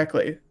 Yeah,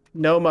 exactly.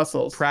 No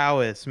muscles.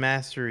 Prowess,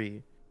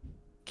 mastery.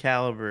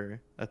 caliber,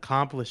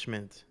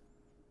 accomplishment,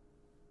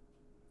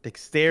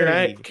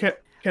 dexterity.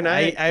 Can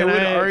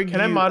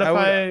I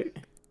modify?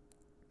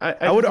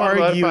 I would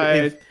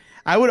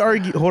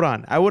argue. Hold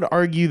on. I would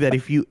argue that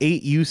if you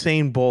ate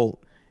Usain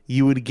Bolt,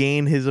 you would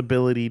gain his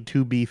ability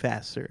to be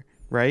faster,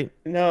 right?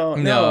 No.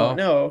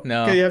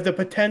 Because you have the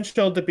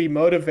potential to be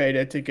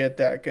motivated to get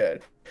that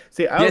good.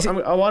 See, I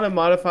want to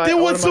modify.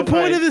 Then what's the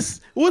point of this?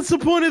 What's the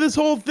point of this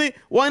whole thing?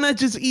 Why not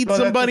just eat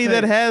somebody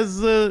that has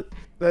the?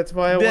 That's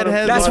why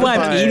That's why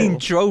I'm eating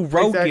Joe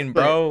Rogan,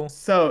 bro.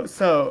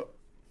 So,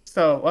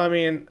 I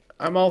mean,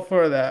 I'm all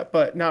for that,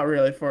 but not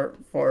really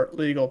for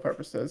legal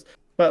purposes.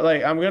 But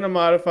like, I'm gonna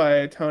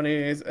modify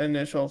Tony's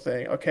initial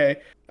thing. Okay,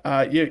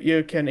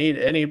 you can eat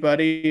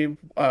anybody,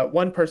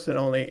 one person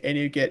only, and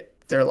you get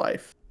their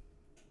life.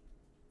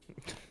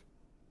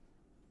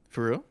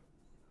 For real?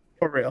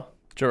 For real.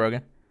 Joe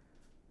Rogan.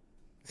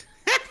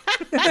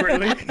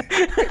 Really?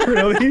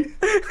 Really?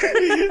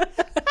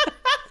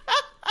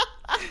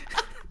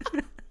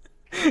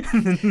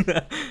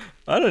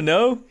 I don't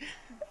know.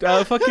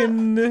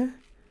 Fucking.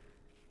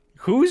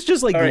 Who's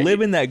just like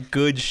living that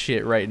good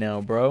shit right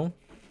now, bro?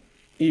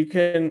 You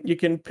can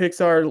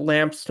Pixar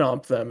lamp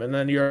stomp them, and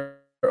then you're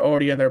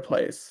already in their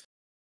place.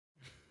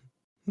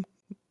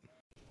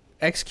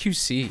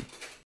 XQC.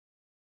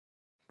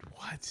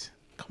 What?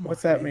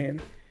 What's that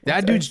mean?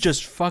 That dude's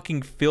just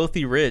fucking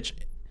filthy rich,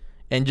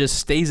 and just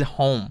stays at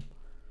home.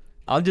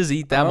 I'll just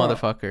eat that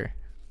motherfucker.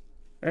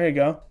 There you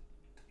go.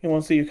 He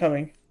won't see you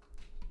coming.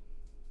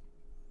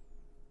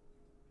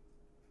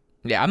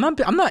 Yeah, I'm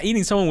not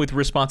eating someone with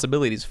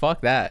responsibilities.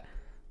 Fuck that.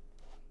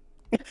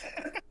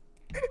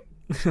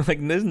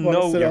 Like, there's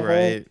no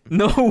way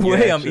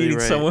I'm eating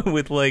someone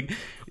with like,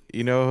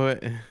 you know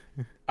what?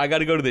 I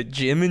gotta go to the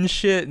gym and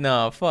shit.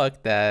 No,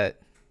 fuck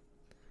that.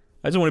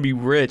 I just want to be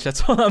rich.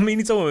 That's all. I'm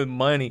eating someone with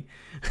money.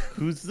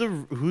 Who's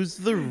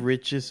the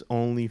richest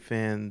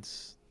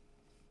OnlyFans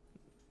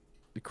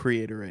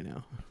creator right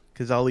now?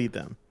 Because I'll eat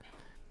them.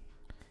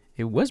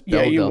 It was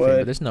Belle Delphine,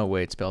 but there's no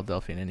way it's Belle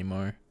Delphine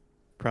anymore.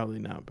 Probably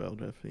not Belle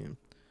Delphine.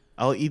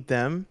 I'll eat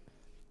them,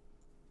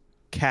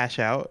 cash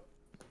out,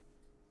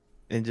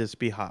 and just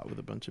be hot with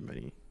a bunch of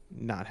money.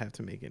 Not have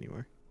to make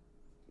anywhere.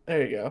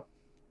 There you go.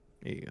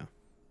 There you go.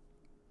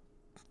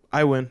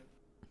 I win.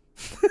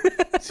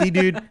 See,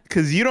 dude,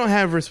 because you don't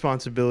have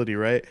responsibility,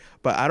 right?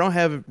 But I don't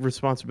have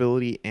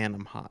responsibility, and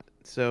I'm hot.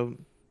 So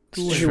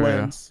he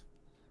wins.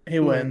 He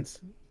wins.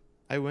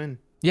 I win.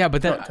 Yeah,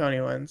 but then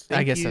Tony wins.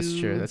 I guess that's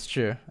true. That's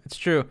true. It's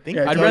true.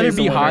 Yeah, I'd rather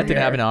be hot than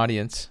have an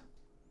audience.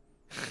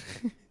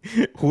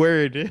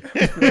 Word.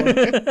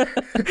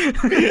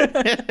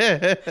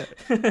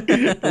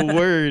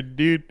 Word,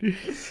 dude.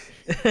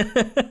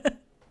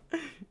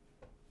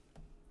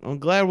 I'm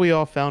glad we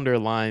all found our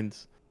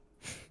lines.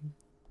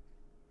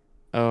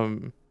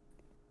 I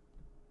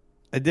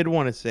did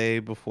want to say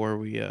before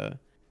we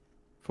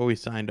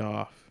signed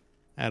off,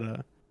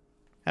 had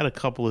a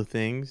couple of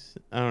things.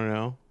 I don't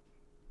know.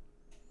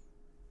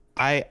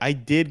 I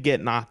did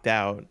get knocked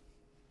out.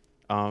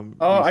 Recently.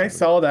 I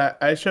saw that.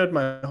 I showed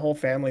my whole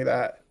family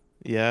that.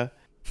 Yeah.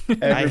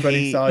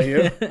 Everybody saw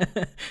you.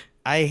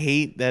 I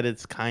hate that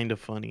it's kind of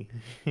funny.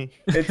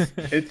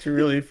 It's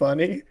really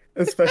funny,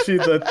 especially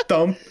the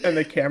thump and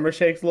the camera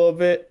shakes a little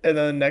bit, and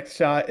then the next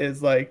shot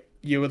is like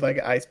you with like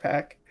an ice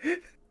pack.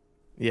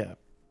 Yeah.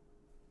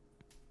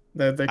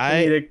 The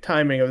comedic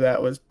timing of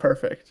that was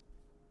perfect.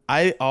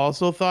 I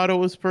also thought it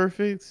was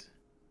perfect,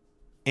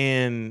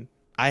 and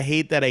I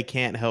hate that I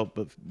can't help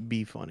but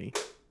be funny.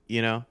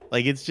 You know,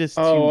 like it's just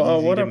too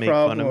easy to make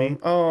fun of me.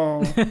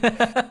 To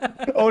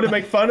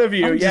make fun of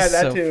you. Yeah,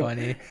 that too.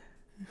 Funny.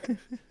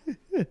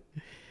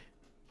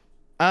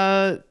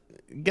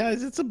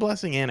 Guys, it's a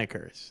blessing and a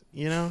curse.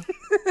 You know.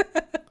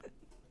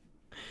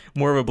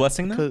 More of a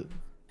blessing though.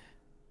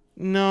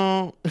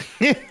 No.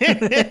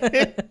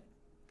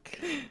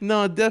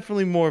 No,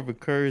 definitely more of a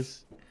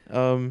curse.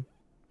 To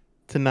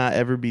not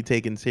ever be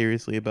taken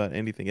seriously about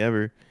anything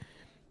ever.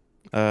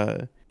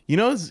 You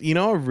know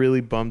what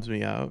really bums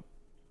me out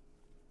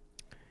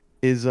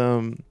is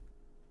that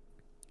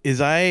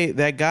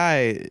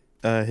guy,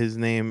 his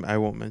name, I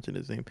won't mention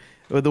his name,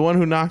 but the one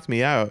who knocked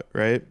me out,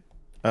 right?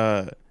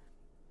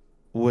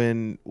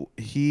 When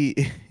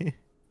he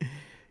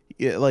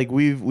yeah, like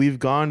we've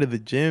gone to the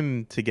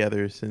gym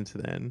together since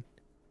then,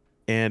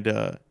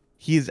 and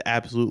he has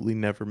absolutely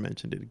never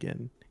mentioned it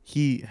again.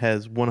 He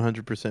has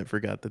 100%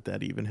 forgot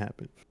that even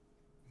happened.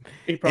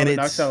 He probably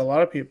knocks out a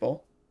lot of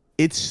people.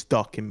 It's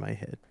stuck in my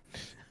head.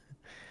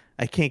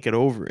 I can't get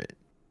over it.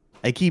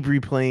 I keep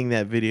replaying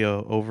that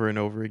video over and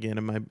over again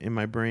in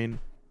my brain,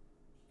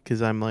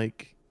 because I'm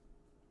like,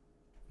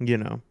 you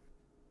know.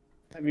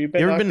 Have you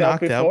been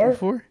knocked out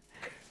before?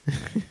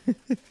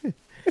 I've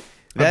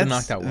been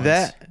knocked out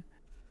once.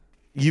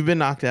 You've been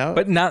knocked out,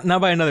 but not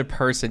by another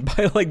person,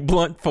 by like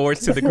blunt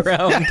force to the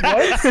ground.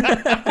 What?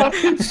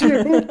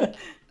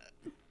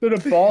 Did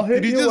a ball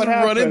hit you? Did you just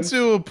run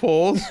into a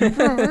pole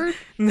super hard?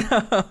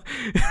 No.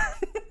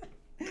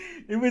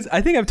 It was.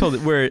 I think I've told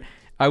it where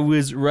I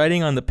was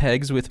riding on the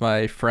pegs with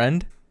my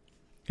friend,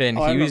 and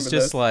he was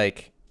just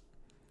like,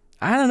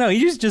 I don't know.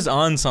 He was just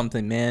on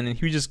something, man, and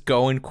he was just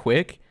going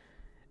quick,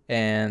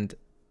 and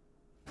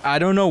I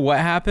don't know what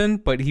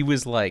happened, but he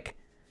was like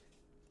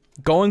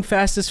going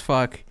fast as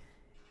fuck,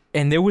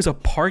 and there was a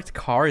parked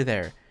car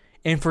there,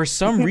 and for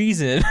some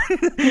reason,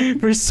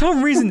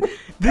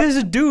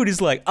 this dude is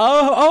like,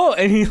 oh,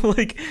 and he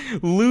like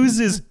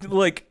loses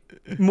like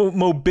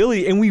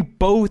mobility, and we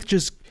both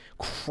just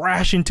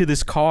crash into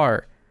this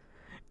car,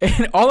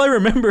 and all I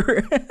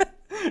remember,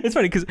 it's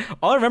funny because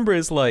all I remember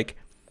is like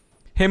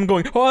him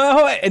going,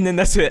 oh, and then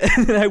that's it.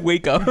 And then I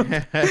wake up.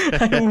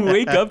 I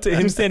wake up to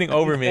him standing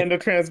over me. End of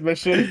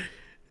transmission.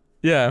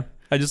 Yeah,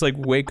 I just like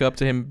wake up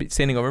to him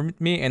standing over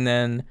me, and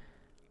then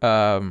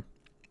I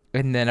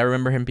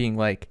remember him being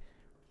like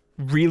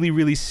really,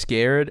 really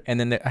scared, and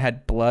then I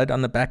had blood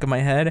on the back of my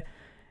head,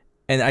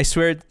 and I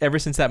swear, ever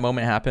since that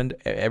moment happened,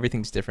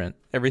 everything's different.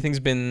 Everything's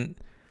been,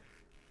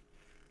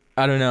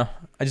 I don't know.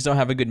 I just don't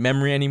have a good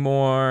memory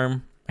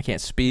anymore. I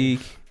can't speak.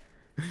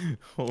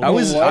 I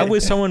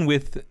was someone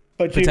with.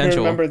 But potential. You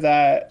can remember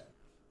that.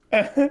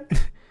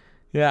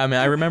 Yeah, I mean,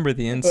 I remember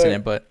the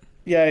incident, but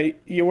yeah,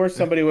 you were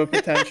somebody with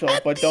potential,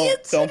 but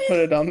don't put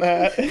it on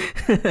that.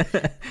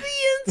 The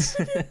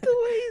incident, the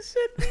way you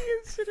said the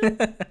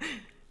incident.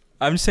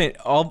 I'm just saying,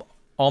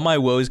 all my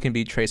woes can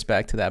be traced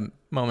back to that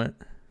moment.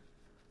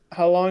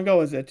 How long ago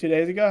was it? 2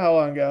 days ago? How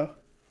long ago?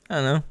 I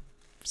don't know,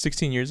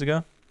 16 years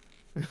ago.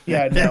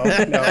 Yeah, no.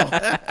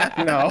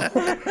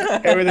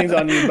 Everything's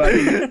on you, buddy.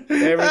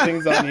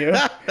 Everything's on you.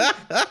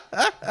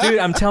 Dude,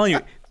 I'm telling you,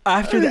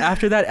 after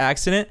that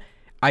accident,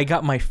 I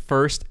got my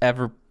first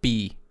ever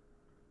B.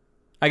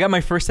 I got my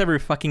first ever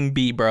fucking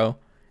B, bro.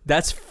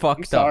 That's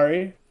fucked up.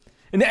 Sorry.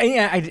 And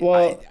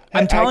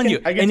I'm telling you,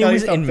 and it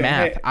was in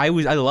math. Hey, I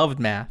loved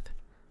math.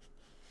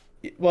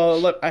 Well,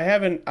 look, I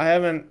haven't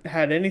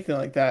had anything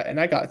like that, and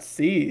I got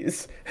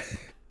C's.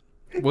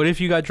 What if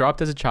you got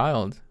dropped as a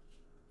child?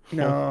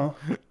 No.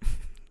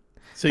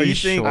 So you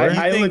think? Sure?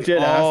 I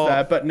legit asked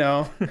that, but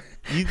no.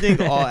 You think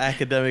all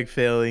academic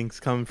failings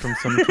come from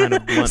some kind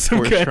of blunt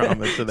force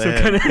trauma to the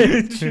head?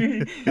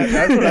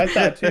 That's what I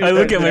thought too. I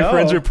look at my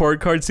friend's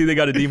report card, see they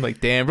got a D. I'm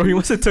like, damn, bro, he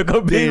must have took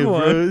a big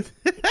one.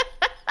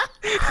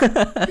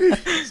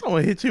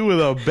 Someone hit you with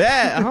a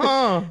bat,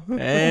 huh?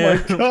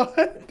 Damn. Oh my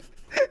god.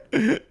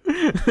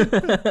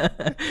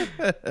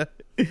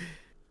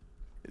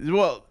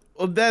 Well,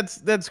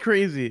 that's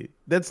crazy.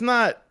 That's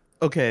not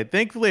okay.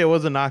 Thankfully, I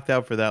wasn't knocked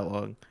out for that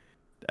long.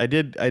 I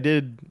did.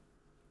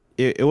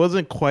 It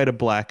wasn't quite a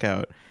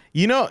blackout.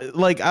 You know,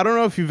 like, I don't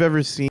know if you've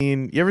ever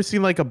seen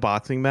like a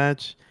boxing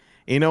match.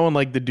 You know, when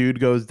like the dude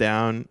goes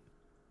down,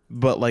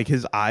 but like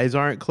his eyes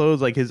aren't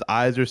closed, like his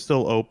eyes are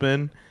still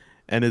open,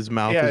 and his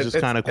mouth is just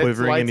kind of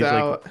quivering, and he's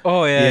out. like,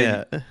 "Oh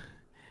yeah."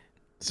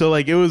 So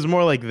like it was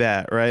more like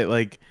that, right?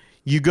 Like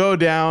you go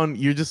down,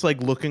 you're just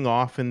like looking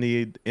off in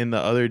the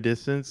other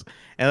distance,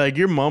 and like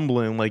you're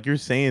mumbling, like you're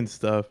saying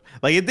stuff.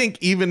 Like I think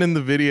even in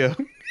the video.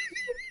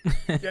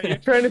 Yeah, you're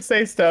trying to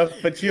say stuff,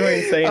 but you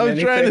ain't saying anything.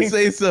 I'm trying to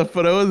say stuff,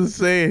 but I wasn't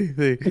saying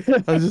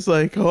anything. I was just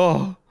like,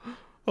 oh,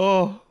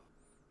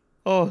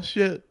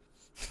 shit.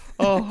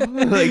 Oh,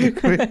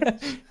 like,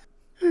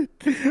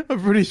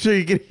 I'm pretty sure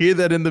you can hear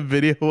that in the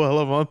video while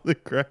I'm on the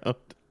ground.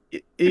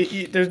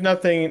 There's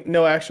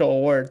no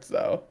actual words,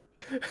 though.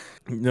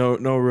 No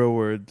real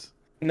words.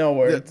 No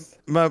words.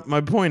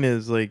 My point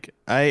is, like,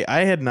 I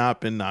had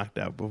not been knocked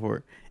out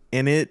before,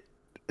 and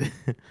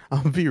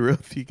I'll be real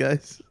with you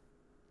guys.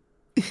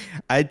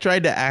 I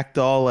tried to act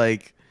all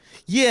like,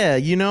 yeah,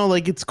 you know,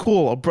 like it's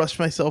cool. I'll brush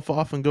myself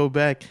off and go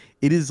back.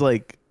 It is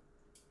like,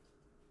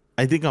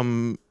 I think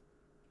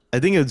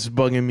it's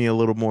bugging me a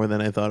little more than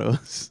I thought it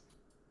was.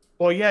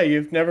 Well, yeah,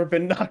 you've never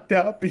been knocked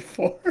out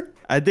before.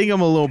 I think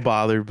I'm a little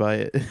bothered by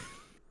it.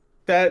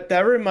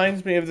 That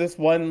reminds me of this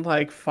one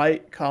like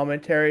fight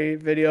commentary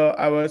video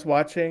I was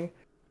watching.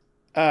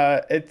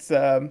 It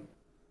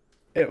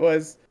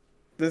was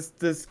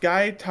this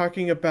guy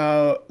talking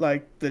about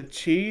like the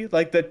chi,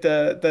 like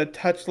the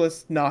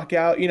touchless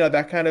knockout, you know,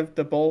 that kind of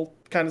the bull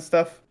kind of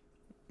stuff.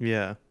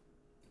 Yeah.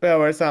 Yeah,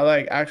 where it's not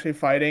like actually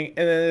fighting. And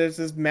then there's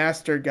this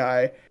master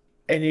guy,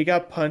 and he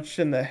got punched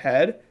in the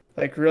head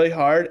like really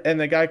hard, and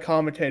the guy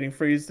commentating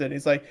freezes it.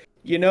 He's like,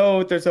 you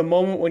know, there's a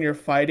moment when you're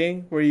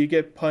fighting where you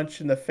get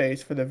punched in the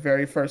face for the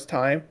very first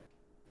time.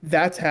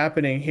 That's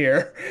happening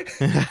here.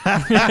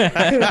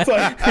 It's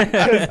like,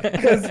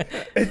 because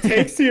it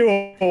takes you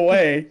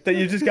away that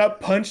you just got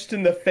punched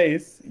in the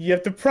face. You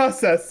have to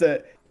process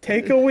it,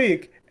 take a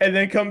week, and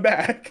then come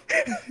back.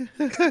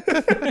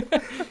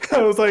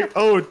 I was like,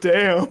 oh,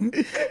 damn.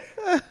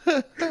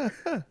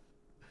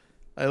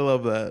 I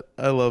love that.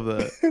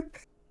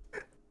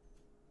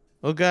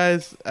 Well,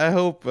 guys, I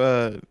hope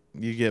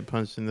you get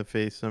punched in the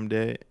face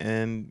someday,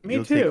 and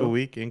you'll take a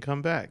week and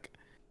come back.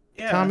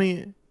 Yeah.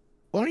 Tommy,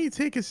 why don't you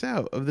take us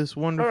out of this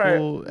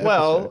wonderful episode?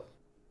 Well,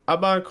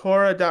 I'm on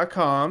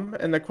Quora.com,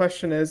 and the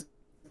question is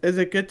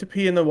it good to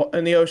pee in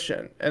the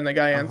ocean? And the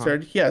guy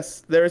answered,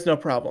 yes, there is no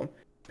problem.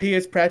 Pee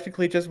is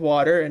practically just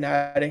water, and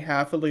adding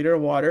half a liter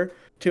of water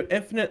to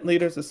infinite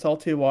liters of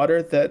salty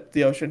water that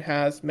the ocean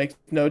has makes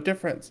no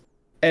difference.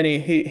 And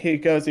he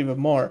goes even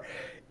more.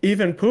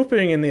 Even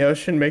pooping in the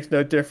ocean makes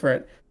no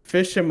difference.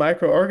 Fish and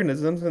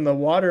microorganisms in the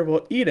water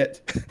will eat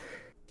it,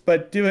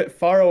 but do it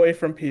far away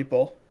from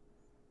people.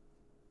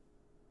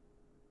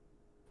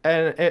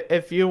 And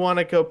if you want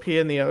to go pee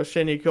in the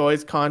ocean, you can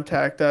always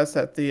contact us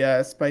at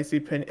the Spicy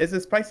Pin. Is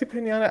it Spicy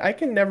Pinata? I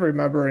can never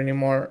remember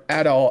anymore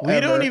at all. We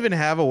don't even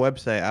have a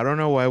website. I don't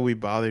know why we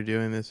bother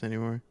doing this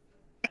anymore.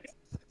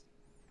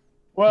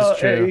 Well,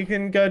 you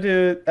can go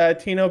to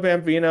Tino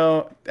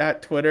Bambino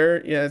at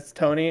Twitter. Yeah, it's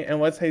Tony. And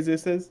what's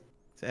Jesus's?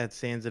 It's at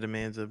Sansa de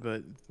Manza,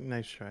 but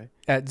nice try.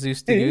 At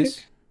Zeus the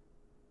Goose.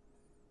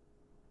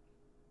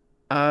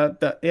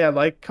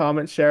 Like,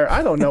 comment, share.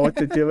 I don't know what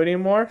to do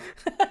anymore.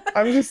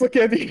 I'm just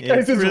looking at these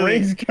guys'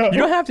 rings go. You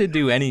don't have to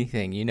do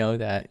anything. You know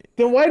that.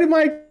 Then why am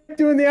I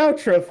doing the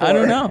outro for? I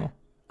don't know.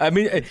 I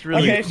mean, it's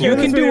really cool. You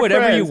can do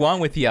whatever you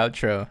want with the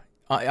outro.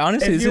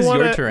 Honestly, this is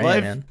your terrain,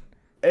 man.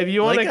 If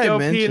you want to go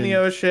pee in the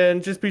ocean,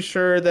 just be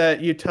sure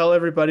that you tell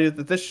everybody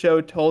that this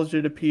show told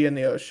you to pee in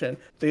the ocean.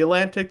 The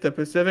Atlantic, the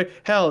Pacific,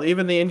 hell,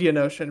 even the Indian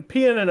Ocean.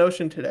 Pee in an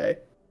ocean today.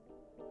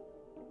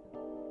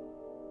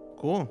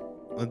 Cool.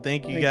 Well,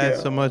 thank you guys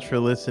so much for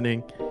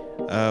listening.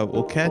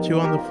 We'll catch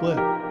you on the flip.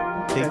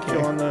 Take care.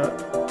 You on the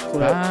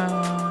flip.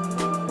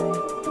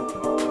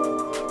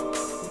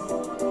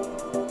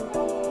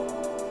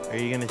 Are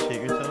you gonna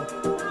shit yourself?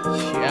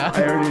 Yeah.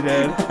 I already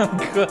did. I'm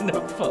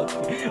gonna fuck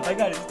you. I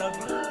gotta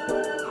stop.